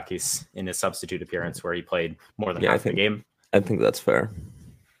Bouchalakis in his substitute appearance where he played more than half the game. I think that's fair.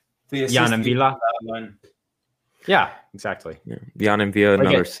 Jan and Villa. Yeah, exactly. Yeah. Jan and Villa,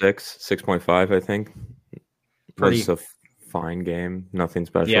 another 6.5, I think. Pretty a fine game. Nothing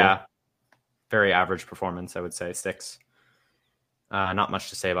special. Yeah. Very average performance, I would say. 6. Not much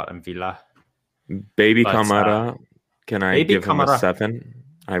to say about Villa. Baby Camara, can I give him a 7?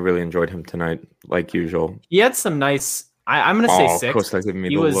 I really enjoyed him tonight, like usual. He had some nice. I'm going to say 6. Costa gave me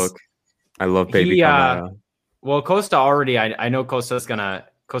the look. I love Baby Camara. Well, Costa already. I know Costa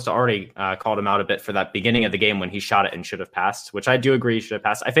already called him out a bit for that beginning of the game when he shot it and should have passed, which I do agree he should have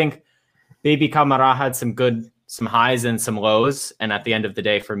passed. I think Baby Camara had some highs and some lows, and at the end of the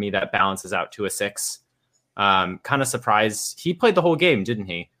day, for me, that balances out to a 6. Kind of surprised. He played the whole game, didn't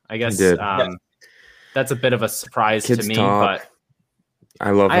he? I guess he did. That's a bit of a surprise to me, but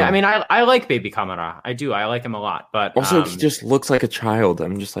I love him. I mean, I like Baby Camara. I do. I like him a lot, but also he just looks like a child.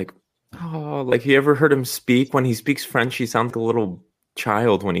 I'm just like, oh, like you ever heard him speak? When he speaks French, he sounds like a little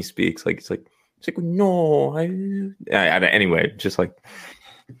child when he speaks. Like it's like no, anyway, just like.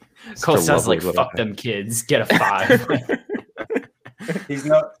 Costa's like, fuck them kids, get a 5.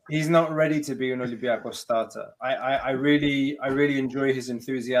 He's not ready to be an Olympiacos starter. I really enjoy his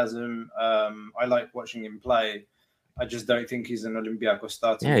enthusiasm. I like watching him play. I just don't think he's an Olympiacos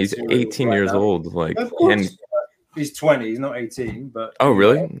starter. Yeah, he's 18 years old. Like, of course. He's 20. He's not 18. But oh,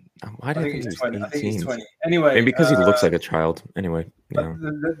 really? Why do I think he's he's 20? 18? I think he's 20. Anyway, maybe because he looks like a child. Anyway,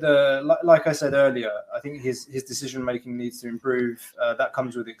 like I said earlier, I think his decision making needs to improve. That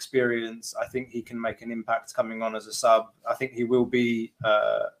comes with experience. I think he can make an impact coming on as a sub. I think he will be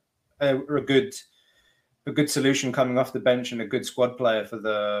a good solution coming off the bench and a good squad player for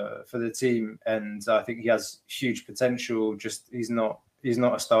the team. And I think he has huge potential. Just he's not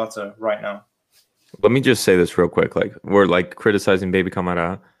a starter right now. Let me just say this real quick. Like we're like criticizing Baby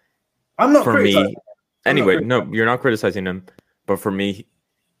Camara. I'm not for me. Anyway, no, you're not criticizing him. But for me,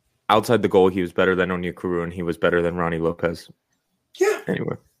 outside the goal, he was better than Onyekuru and he was better than Ronnie Lopez. Yeah.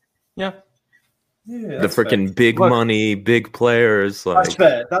 Anyway. Yeah. The freaking big money, big players. Like...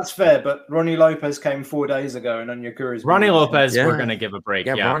 That's fair. But Ronnie Lopez came 4 days ago, and Onyekuru's Ronnie Lopez, we're gonna give a break.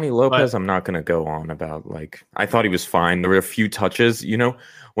 Yeah, Ronnie Lopez, I'm not gonna go on about. Like, I thought he was fine. There were a few touches,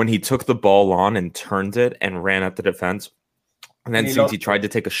 when he took the ball on and turned it and ran at the defense, and then he tried to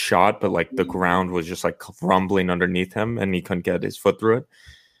take a shot, but like the ground was just like rumbling underneath him, and he couldn't get his foot through it.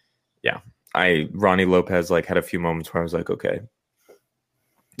 Yeah, Ronnie Lopez like had a few moments where I was like, okay.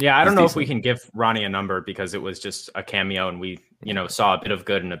 Yeah, I don't know if we can give Ronnie a number because it was just a cameo and we saw a bit of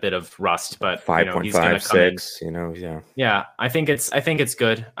good and a bit of rust, but 5.5, he's going to come 6, in. Yeah, I think it's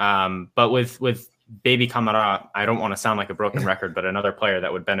good. But with Baby Kamara, I don't want to sound like a broken record, but another player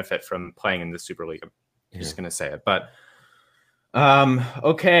that would benefit from playing in the Super League. I'm just going to say it. But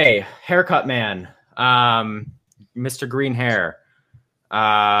okay, haircut man, Mr. Green Hair.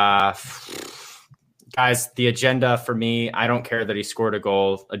 Guys, the agenda for me, I don't care that he scored a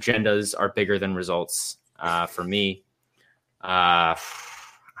goal. Agendas are bigger than results for me. I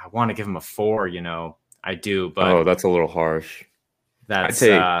want to give him a 4, I do, but that's a little harsh. That's I'd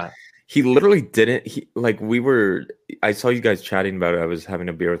say he literally didn't. I saw you guys chatting about it. I was having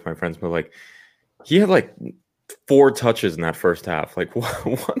a beer with my friends, but he had 4 touches in that first half.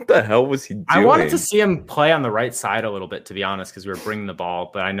 What the hell was he doing? I wanted to see him play on the right side a little bit, to be honest, because we were bringing the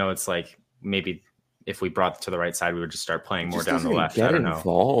ball, but I know it's maybe if we brought it to the right side, we would just start playing more down the left. I don't know.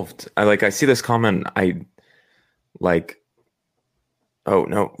 Involved. I see this comment. Oh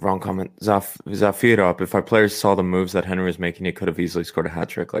no, wrong comment. Zafirov. If our players saw the moves that Henry was making, he could have easily scored a hat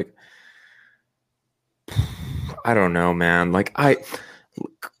trick. I don't know, man.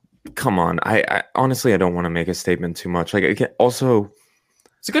 Come on. I honestly, I don't want to make a statement too much. Also,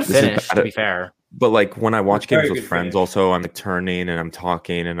 it's a good finish, to be fair. But when I watch games with friends, also I'm turning and I'm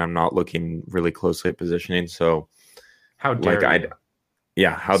talking and I'm not looking really closely at positioning. So how dare you?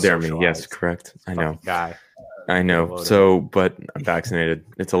 Yeah, how dare me? Yes, correct. I know. Guy. I know. So, but I'm vaccinated.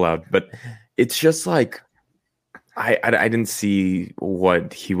 It's allowed. But it's just I didn't see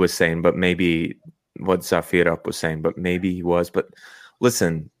what he was saying, but maybe what Zafirov was saying, but maybe he was. But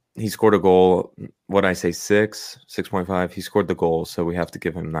listen, he scored a goal. What I say, 6.5. He scored the goal, so we have to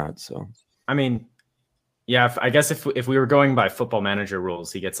give him that. So, I mean, yeah, I guess if we were going by Football Manager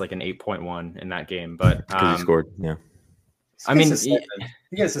rules, he gets an 8.1 in that game. But because he scored, yeah. I mean, he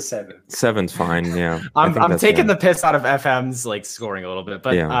gets a 7. 7's fine. Yeah, I'm taking the piss out of FM's scoring a little bit,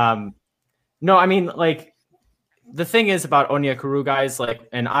 but no, I mean the thing is about Onyekuru, guys,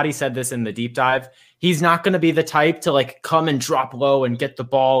 and Adi said this in the deep dive, he's not going to be the type to come and drop low and get the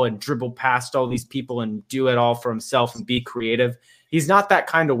ball and dribble past all these people and do it all for himself and be creative. He's not that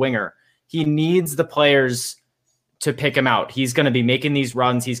kind of winger. He needs the players to pick him out. He's going to be making these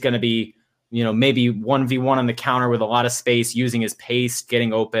runs. He's going to be, maybe 1v1 on the counter with a lot of space, using his pace,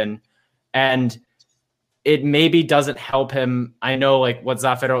 getting open. And it maybe doesn't help him. I know what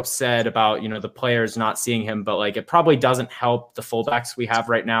Zafirov said about, the players not seeing him, but it probably doesn't help the fullbacks we have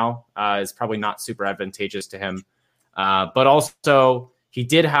right now. Is probably not super advantageous to him. But also he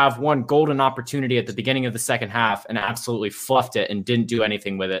did have one golden opportunity at the beginning of the second half and absolutely fluffed it and didn't do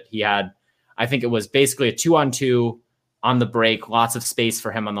anything with it. He had, I think it was basically a 2-on-2 on the break, lots of space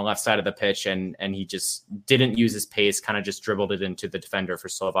for him on the left side of the pitch. And he just didn't use his pace, kind of just dribbled it into the defender for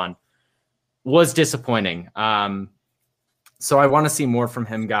Slovan. Was disappointing. So I want to see more from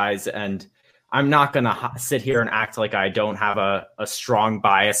him, guys. And I'm not going to sit here and act like I don't have a strong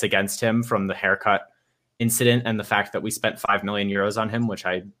bias against him from the haircut incident and the fact that we spent 5 million euros on him, which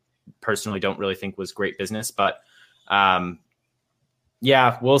I personally don't really think was great business. But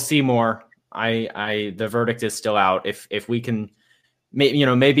yeah, we'll see more. The verdict is still out. If we can,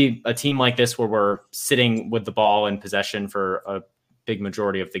 maybe a team like this where we're sitting with the ball in possession for a big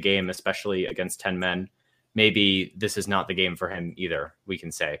majority of the game, especially against 10 men, maybe this is not the game for him either, we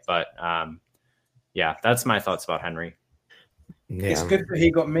can say. But yeah, that's my thoughts about Henry. Yeah. It's good that he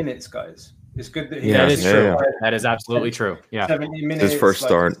got minutes, guys. It's good that he that is true. Yeah. That is absolutely true. Yeah. 70 minutes. His first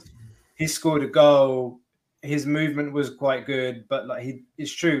start. He scored a goal. His movement was quite good, but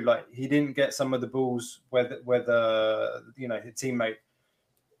it's true. He didn't get some of the balls where his teammate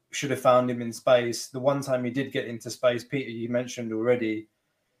should have found him in space. The one time he did get into space, Peter, you mentioned already,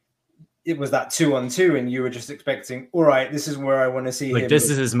 it was that 2-on-2, and you were just expecting, all right, this is where I want to see him. This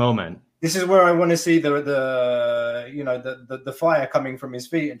is his moment. This is where I want to see the fire coming from his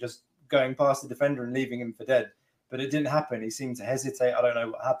feet and just going past the defender and leaving him for dead. But it didn't happen. He seemed to hesitate. I don't know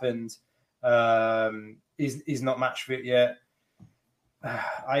what happened. He's not match fit yet.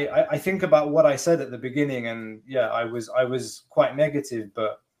 I think about what I said at the beginning, and yeah, I was quite negative.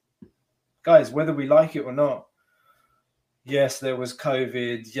 But guys, whether we like it or not, yes, there was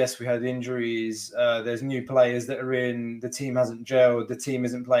COVID. Yes, we had injuries. There's new players that are in. The team hasn't gelled. The team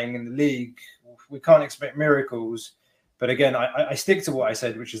isn't playing in the league. We can't expect miracles. But again, I stick to what I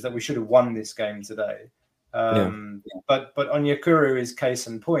said, which is that we should have won this game today. But Onyekuru is case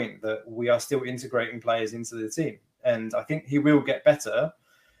in point that we are still integrating players into the team, and I think he will get better.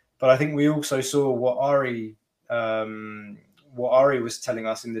 But I think we also saw what Ari was telling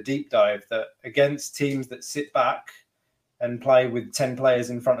us in the deep dive, that against teams that sit back and play with 10 players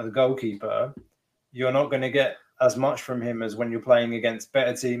in front of the goalkeeper, you're not going to get as much from him as when you're playing against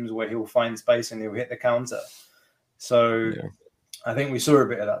better teams where he'll find space and he'll hit the counter. So I think we saw a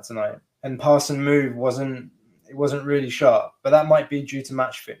bit of that tonight. And pass and move wasn't really sharp, but that might be due to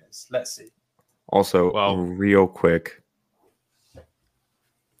match fitness. Let's see. Also, real quick,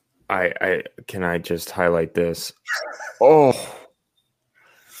 I can I just highlight this? Oh,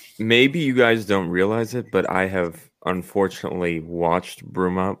 maybe you guys don't realize it, but I have unfortunately watched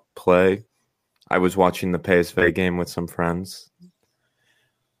Bruma play. I was watching the PSV game with some friends.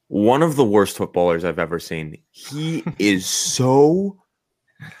 One of the worst footballers I've ever seen. He is so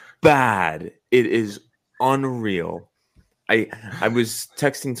bad. It is unreal. I was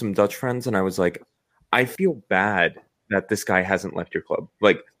texting some Dutch friends and I was like, I feel bad that this guy hasn't left your club.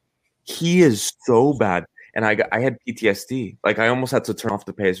 Like, he is so bad. And I had PTSD. Like, I almost had to turn off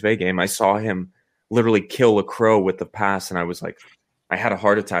the PSV game. I saw him literally kill a crow with the pass, and I was like, I had a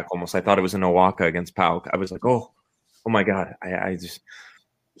heart attack almost. I thought it was an Owaka against PAOK. I was like, oh my God.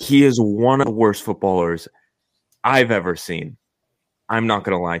 He is one of the worst footballers I've ever seen. I'm not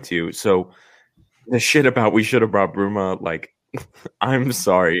going to lie to you. So the shit about we should have brought Bruma, like, I'm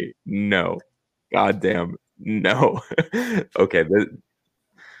sorry. No. Goddamn. No. Okay.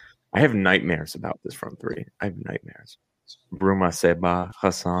 I have nightmares about this front three. I have nightmares. Bruma, Seba,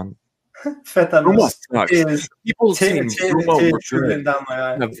 Hassan. Bruma sucks. People saying Bruma was good.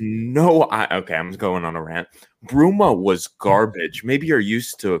 I have no eye. Okay, I'm going on a rant. Bruma was garbage. Maybe you're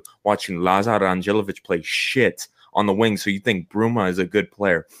used to watching Lazar Angelovic play shit on the wing, so you think Bruma is a good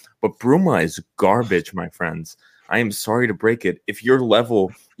player. But Bruma is garbage, my friends. I am sorry to break it. If your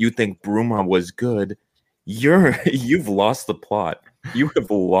level, you think Bruma was good, you've lost the plot. You have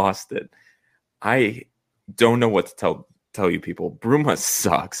lost it. I don't know what to tell you people. Bruma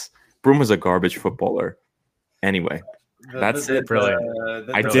sucks. Bruma's a garbage footballer. Anyway, that's it.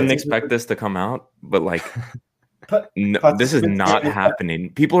 I didn't expect this to come out, but like, no, this is not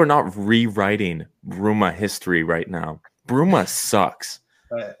happening. People are not rewriting Bruma history right now. Bruma sucks.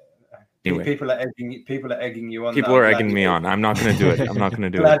 Anyway, people are egging you on. People are egging me on. I'm not going to do it. I'm not going to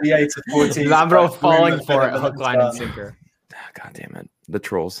do it. Gladiator 14. Lambro falling for it, hook, line, and sinker. God damn it. The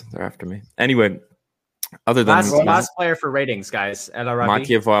trolls, they're after me. Anyway, other than last player for ratings, guys. El Arabi.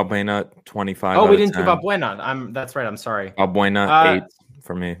 Mattia Valbuena, 25. Oh, we didn't do Valbuena. That's right. I'm sorry. Valbuena, 8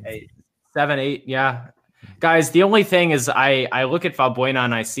 for me. 7, 8. Yeah. Guys, the only thing is I look at Valbuena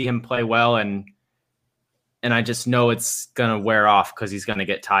and I see him play well and I just know it's going to wear off because he's going to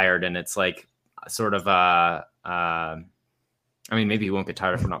get tired. And it's like sort of, I mean, maybe he won't get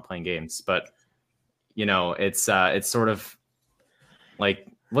tired if we're not playing games, but you know, it's sort of like,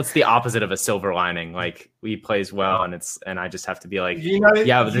 what's the opposite of a silver lining? Like, he plays well and I just have to be like,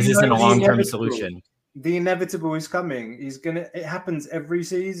 but this isn't a long-term solution. The inevitable is coming. It happens every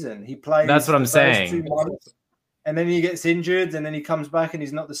season. He plays. That's what I'm saying. 2 months, and then he gets injured, and then he comes back, and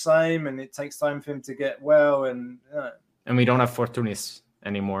he's not the same, and it takes time for him to get well. And we don't have Fortunis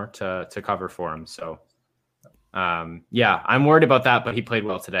anymore to cover for him. So, yeah, I'm worried about that. But he played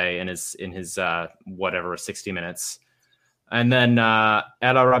well today in his 60 minutes. And then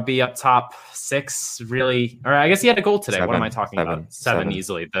El Arabi up top 6, really, or I guess he had a goal today. 7, what am I talking about? 7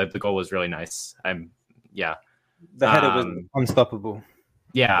 easily. The goal was really nice. The header was unstoppable.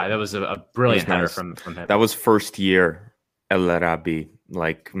 Yeah, that was a brilliant header from him. That was first year El Arabi,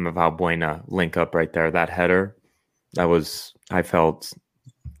 like Valbuena link up right there. That header, I felt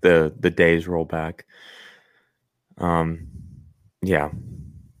the days roll back. Yeah.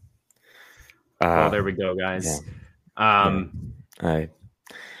 There we go, guys. Yeah.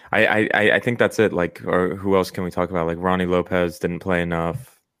 I think that's it. Like, or who else can we talk about? Like, Ronnie Lopez didn't play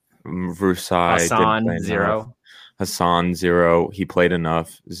enough. Rusai Hassan, didn't play 0. enough. Hassan 0. He played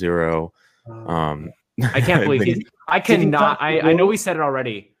enough 0. I can't believe I cannot. I know we said it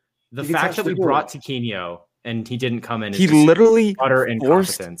already. The fact that we brought Tiquinho and he didn't come in. He literally utter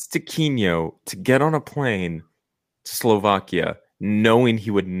forced incompetence. Tiquinho to get on a plane to Slovakia, knowing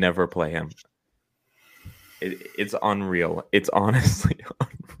he would never play him. It's unreal. It's honestly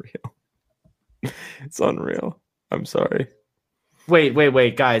unreal. It's unreal. I'm sorry.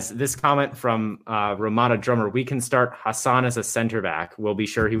 Wait, guys. This comment from Ramada Drummer. We can start Hassan as a center back. We'll be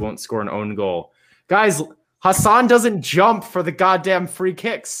sure he won't score an own goal. Guys, Hassan doesn't jump for the goddamn free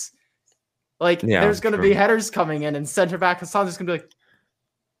kicks. Like, there's going to be headers coming in, and center back Hassan's just going to be like,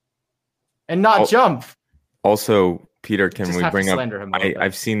 and not jump. Also, Peter, can we bring up?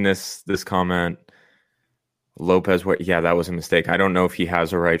 I've seen this comment. Lopez, that was a mistake. I don't know if he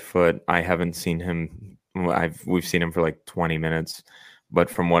has a right foot. I haven't seen him. We've seen him for like 20 minutes, but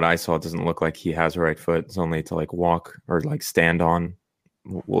from what I saw, it doesn't look like he has a right foot. It's only to like walk or like stand on.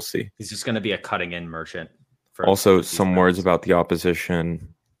 We'll see. He's just going to be a cutting in merchant Also, some words about the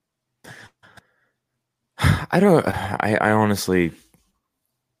opposition. I honestly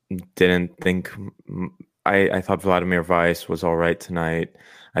didn't think. I thought Vladimir Weiss was all right tonight.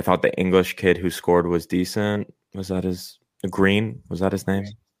 I thought the English kid who scored was decent. Was that his Green? Was that his name?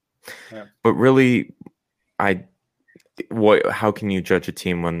 Yeah. But really, how can you judge a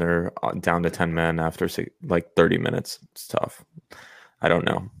team when they're down to 10 men after 30 minutes? It's tough. I don't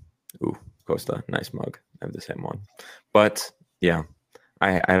know. Ooh, Costa, nice mug. I have the same one. But yeah,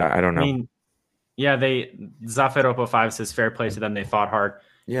 I don't know. I mean, yeah, Zaferopo 5 says fair play to them. They fought hard.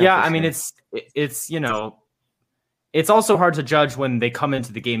 Yeah, I mean, it's it's also hard to judge when they come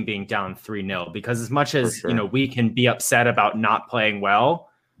into the game being down 3-0, because as much as, we can be upset about not playing well,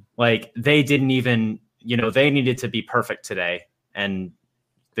 like they didn't even, they needed to be perfect today, and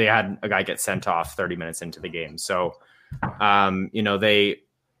they had a guy get sent off 30 minutes into the game. So,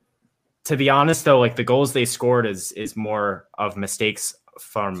 to be honest though, like the goals they scored is more of mistakes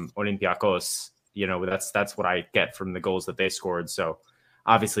from Olympiacos. That's what I get from the goals that they scored. So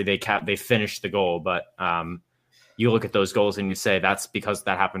obviously they finished the goal, but you look at those goals and you say that's because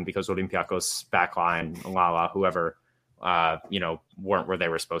that happened because Olympiacos backline, Lala, whoever, weren't where they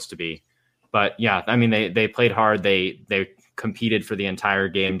were supposed to be. But yeah, I mean, they played hard. They competed for the entire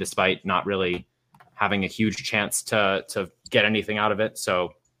game despite not really having a huge chance to get anything out of it.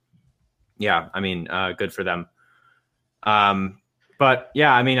 So yeah, I mean, good for them. But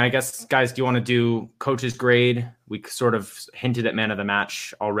yeah, I mean, I guess, guys, do you want to do coach's grade? We sort of hinted at man of the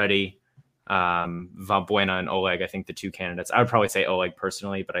match already. Valbuena and Oleg, I think the two candidates. I would probably say Oleg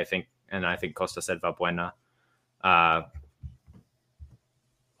personally, but I think Costa said Valbuena. Or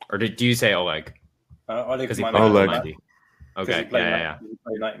do you say Oleg? Oleg. Okay, yeah. He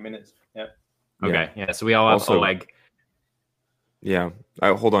played 90 minutes. Yeah. Okay, yeah. So we all have Oleg. Yeah.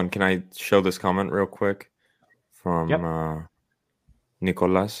 Hold on. Can I show this comment real quick from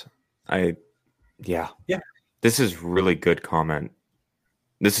Nicolas? Yeah. This is really good comment.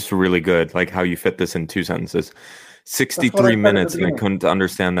 This is really good. Like how you fit this in 2 sentences. 63 minutes, and I couldn't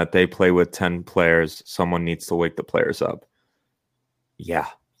understand that they play with 10 players. Someone needs to wake the players up. Yeah.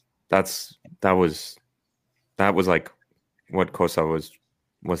 That was like what Kosa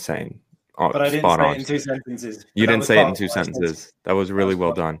was saying. But I didn't say it in 2 sentences. You didn't say it in 2 sentences. That was really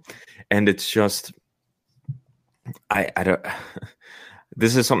well done. And it's just, I don't.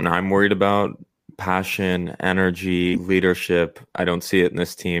 This is something I'm worried about. Passion, energy, leadership. I don't see it in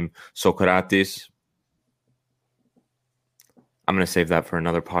this team. Socrates. I'm going to save that for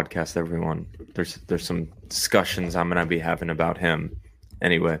another podcast, everyone. There's some discussions I'm going to be having about him.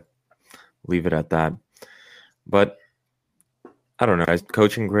 Anyway, leave it at that. But I don't know, guys.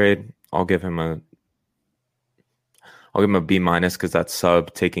 Coaching grade, I'll give him a B- because that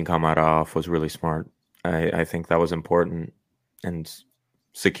sub taking Kamara off was really smart. I think that was important and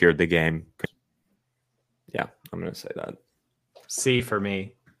secured the game. Yeah, I'm going to say that. C for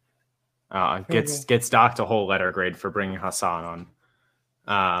me. Gets docked a whole letter grade for bringing Hassan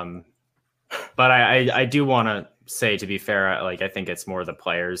on. But I do want to say, to be fair, I think it's more the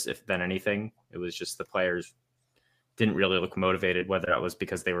players than anything. It was just the players didn't really look motivated, whether that was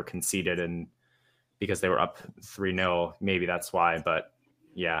because they were conceded and because they were up 3-0. Maybe that's why. But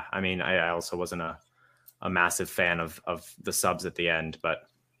yeah, I mean, I also wasn't a massive fan of the subs at the end, but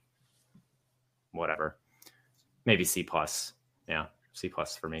whatever. Maybe C+. Yeah, C+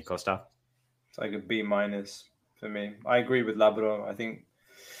 for me. Costa? It's like a B- for me. I agree with Labro. I think,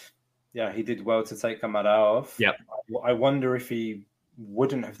 yeah, he did well to take Kamara off. Yep. I wonder if he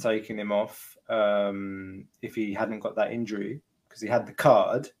wouldn't have taken him off if he hadn't got that injury, because he had the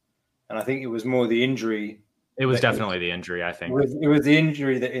card, and I think it was more the injury. It was definitely the injury, I think. It was the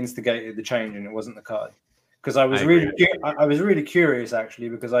injury that instigated the change, and it wasn't the card. Because I was really curious, actually,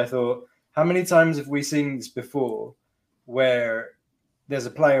 because I thought, how many times have we seen this before where there's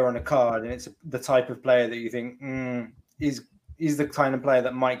a player on a card and it's the type of player that you think is the kind of player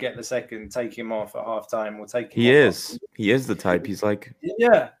that might get the second, take him off at halftime or take him off. He is the type. He's like...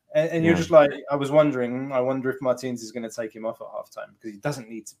 Yeah. And you're just like, I was wondering, I wonder if Martins is going to take him off at halftime because he doesn't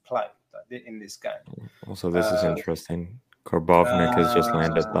need to play in this game. Also, this is interesting. Karbovnik has just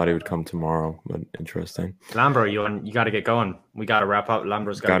landed. Thought he would come tomorrow, but interesting. Lambro, you got to get going. We got to wrap up.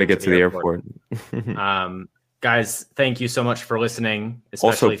 Lambro's got to get to the airport. Guys, thank you so much for listening, especially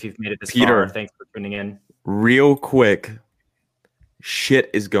also, if you've made it this Peter, far. Thanks for tuning in. Real quick,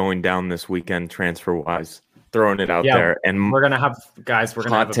 shit is going down this weekend transfer-wise. Throwing it out there. And we're going to have a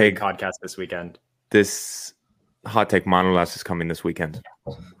big podcast this weekend. This hot take, Manolas is coming this weekend.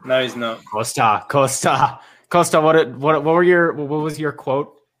 No, he's not. Costa. What was your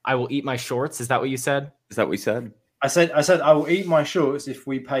quote? I will eat my shorts. Is that what you said? Is that what we said? I said I will eat my shorts if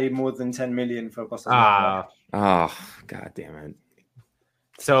we pay more than 10 million for Costas. Oh, god damn it.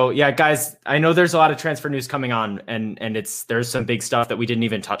 So yeah, guys, I know there's a lot of transfer news coming on, and there's some big stuff that we didn't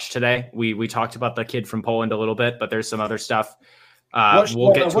even touch today. We talked about the kid from Poland a little bit, but there's some other stuff.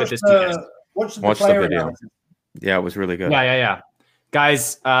 We'll get to it this weekend. Watch the video. Analysis. Yeah, it was really good. Yeah.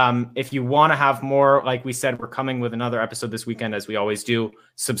 Guys, if you want to have more, like we said, we're coming with another episode this weekend, as we always do.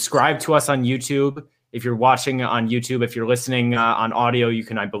 Subscribe to us on YouTube. If you're watching on YouTube, if you're listening on audio, you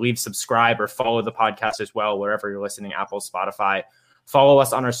can, I believe, subscribe or follow the podcast as well, wherever you're listening, Apple, Spotify. Follow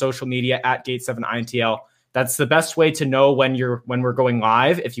us on our social media at Gate7INTL. That's the best way to know when we're going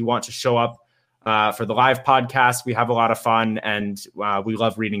live. If you want to show up for the live podcast, we have a lot of fun, and we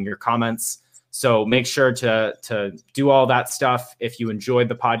love reading your comments. So make sure to do all that stuff. If you enjoyed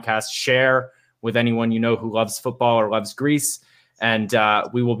the podcast, share with anyone you know who loves football or loves Greece. And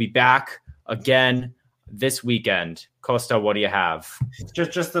we will be back again this weekend. Costa, what do you have?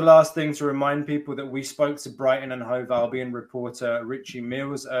 Just the last thing to remind people that we spoke to Brighton and Hove Albion reporter Richie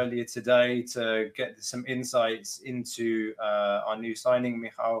Mills earlier today to get some insights into our new signing,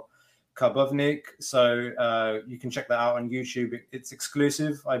 Michal Karbovnik. So you can check that out on YouTube. It's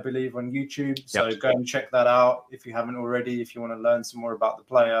exclusive, I believe, on YouTube. So Go and check that out if you haven't already, if you want to learn some more about the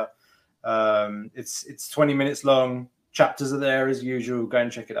player. It's 20 minutes long. Chapters are there as usual. Go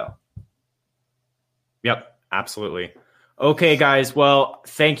and check it out. Yep, absolutely. Okay, guys. Well,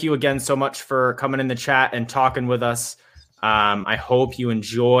 thank you again so much for coming in the chat and talking with us. I hope you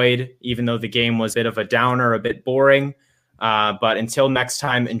enjoyed, even though the game was a bit of a downer, a bit boring. But until next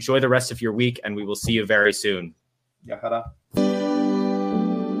time, enjoy the rest of your week, and we will see you very soon. Yahara.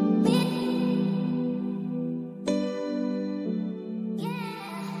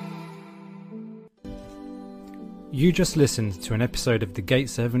 You just listened to an episode of the Gate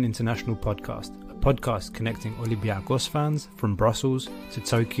 7 International Podcast, a podcast connecting Olympiacos fans from Brussels to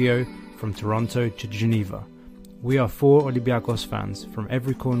Tokyo, from Toronto to Geneva. We are 4 Olympiacos fans from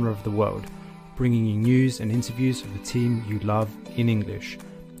every corner of the world, bringing you news and interviews of the team you love in English.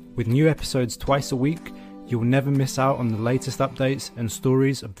 With new episodes twice a week, you'll never miss out on the latest updates and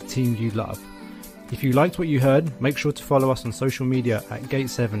stories of the team you love. If you liked what you heard, make sure to follow us on social media at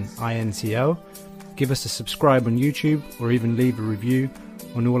Gate7INTL. Give us a subscribe on YouTube, or even leave a review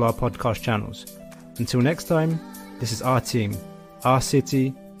on all our podcast channels. Until next time, this is our team, our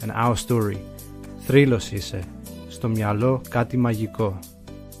city, and our story. Θρύλος είσαι. Στο μυαλό κάτι μαγικό.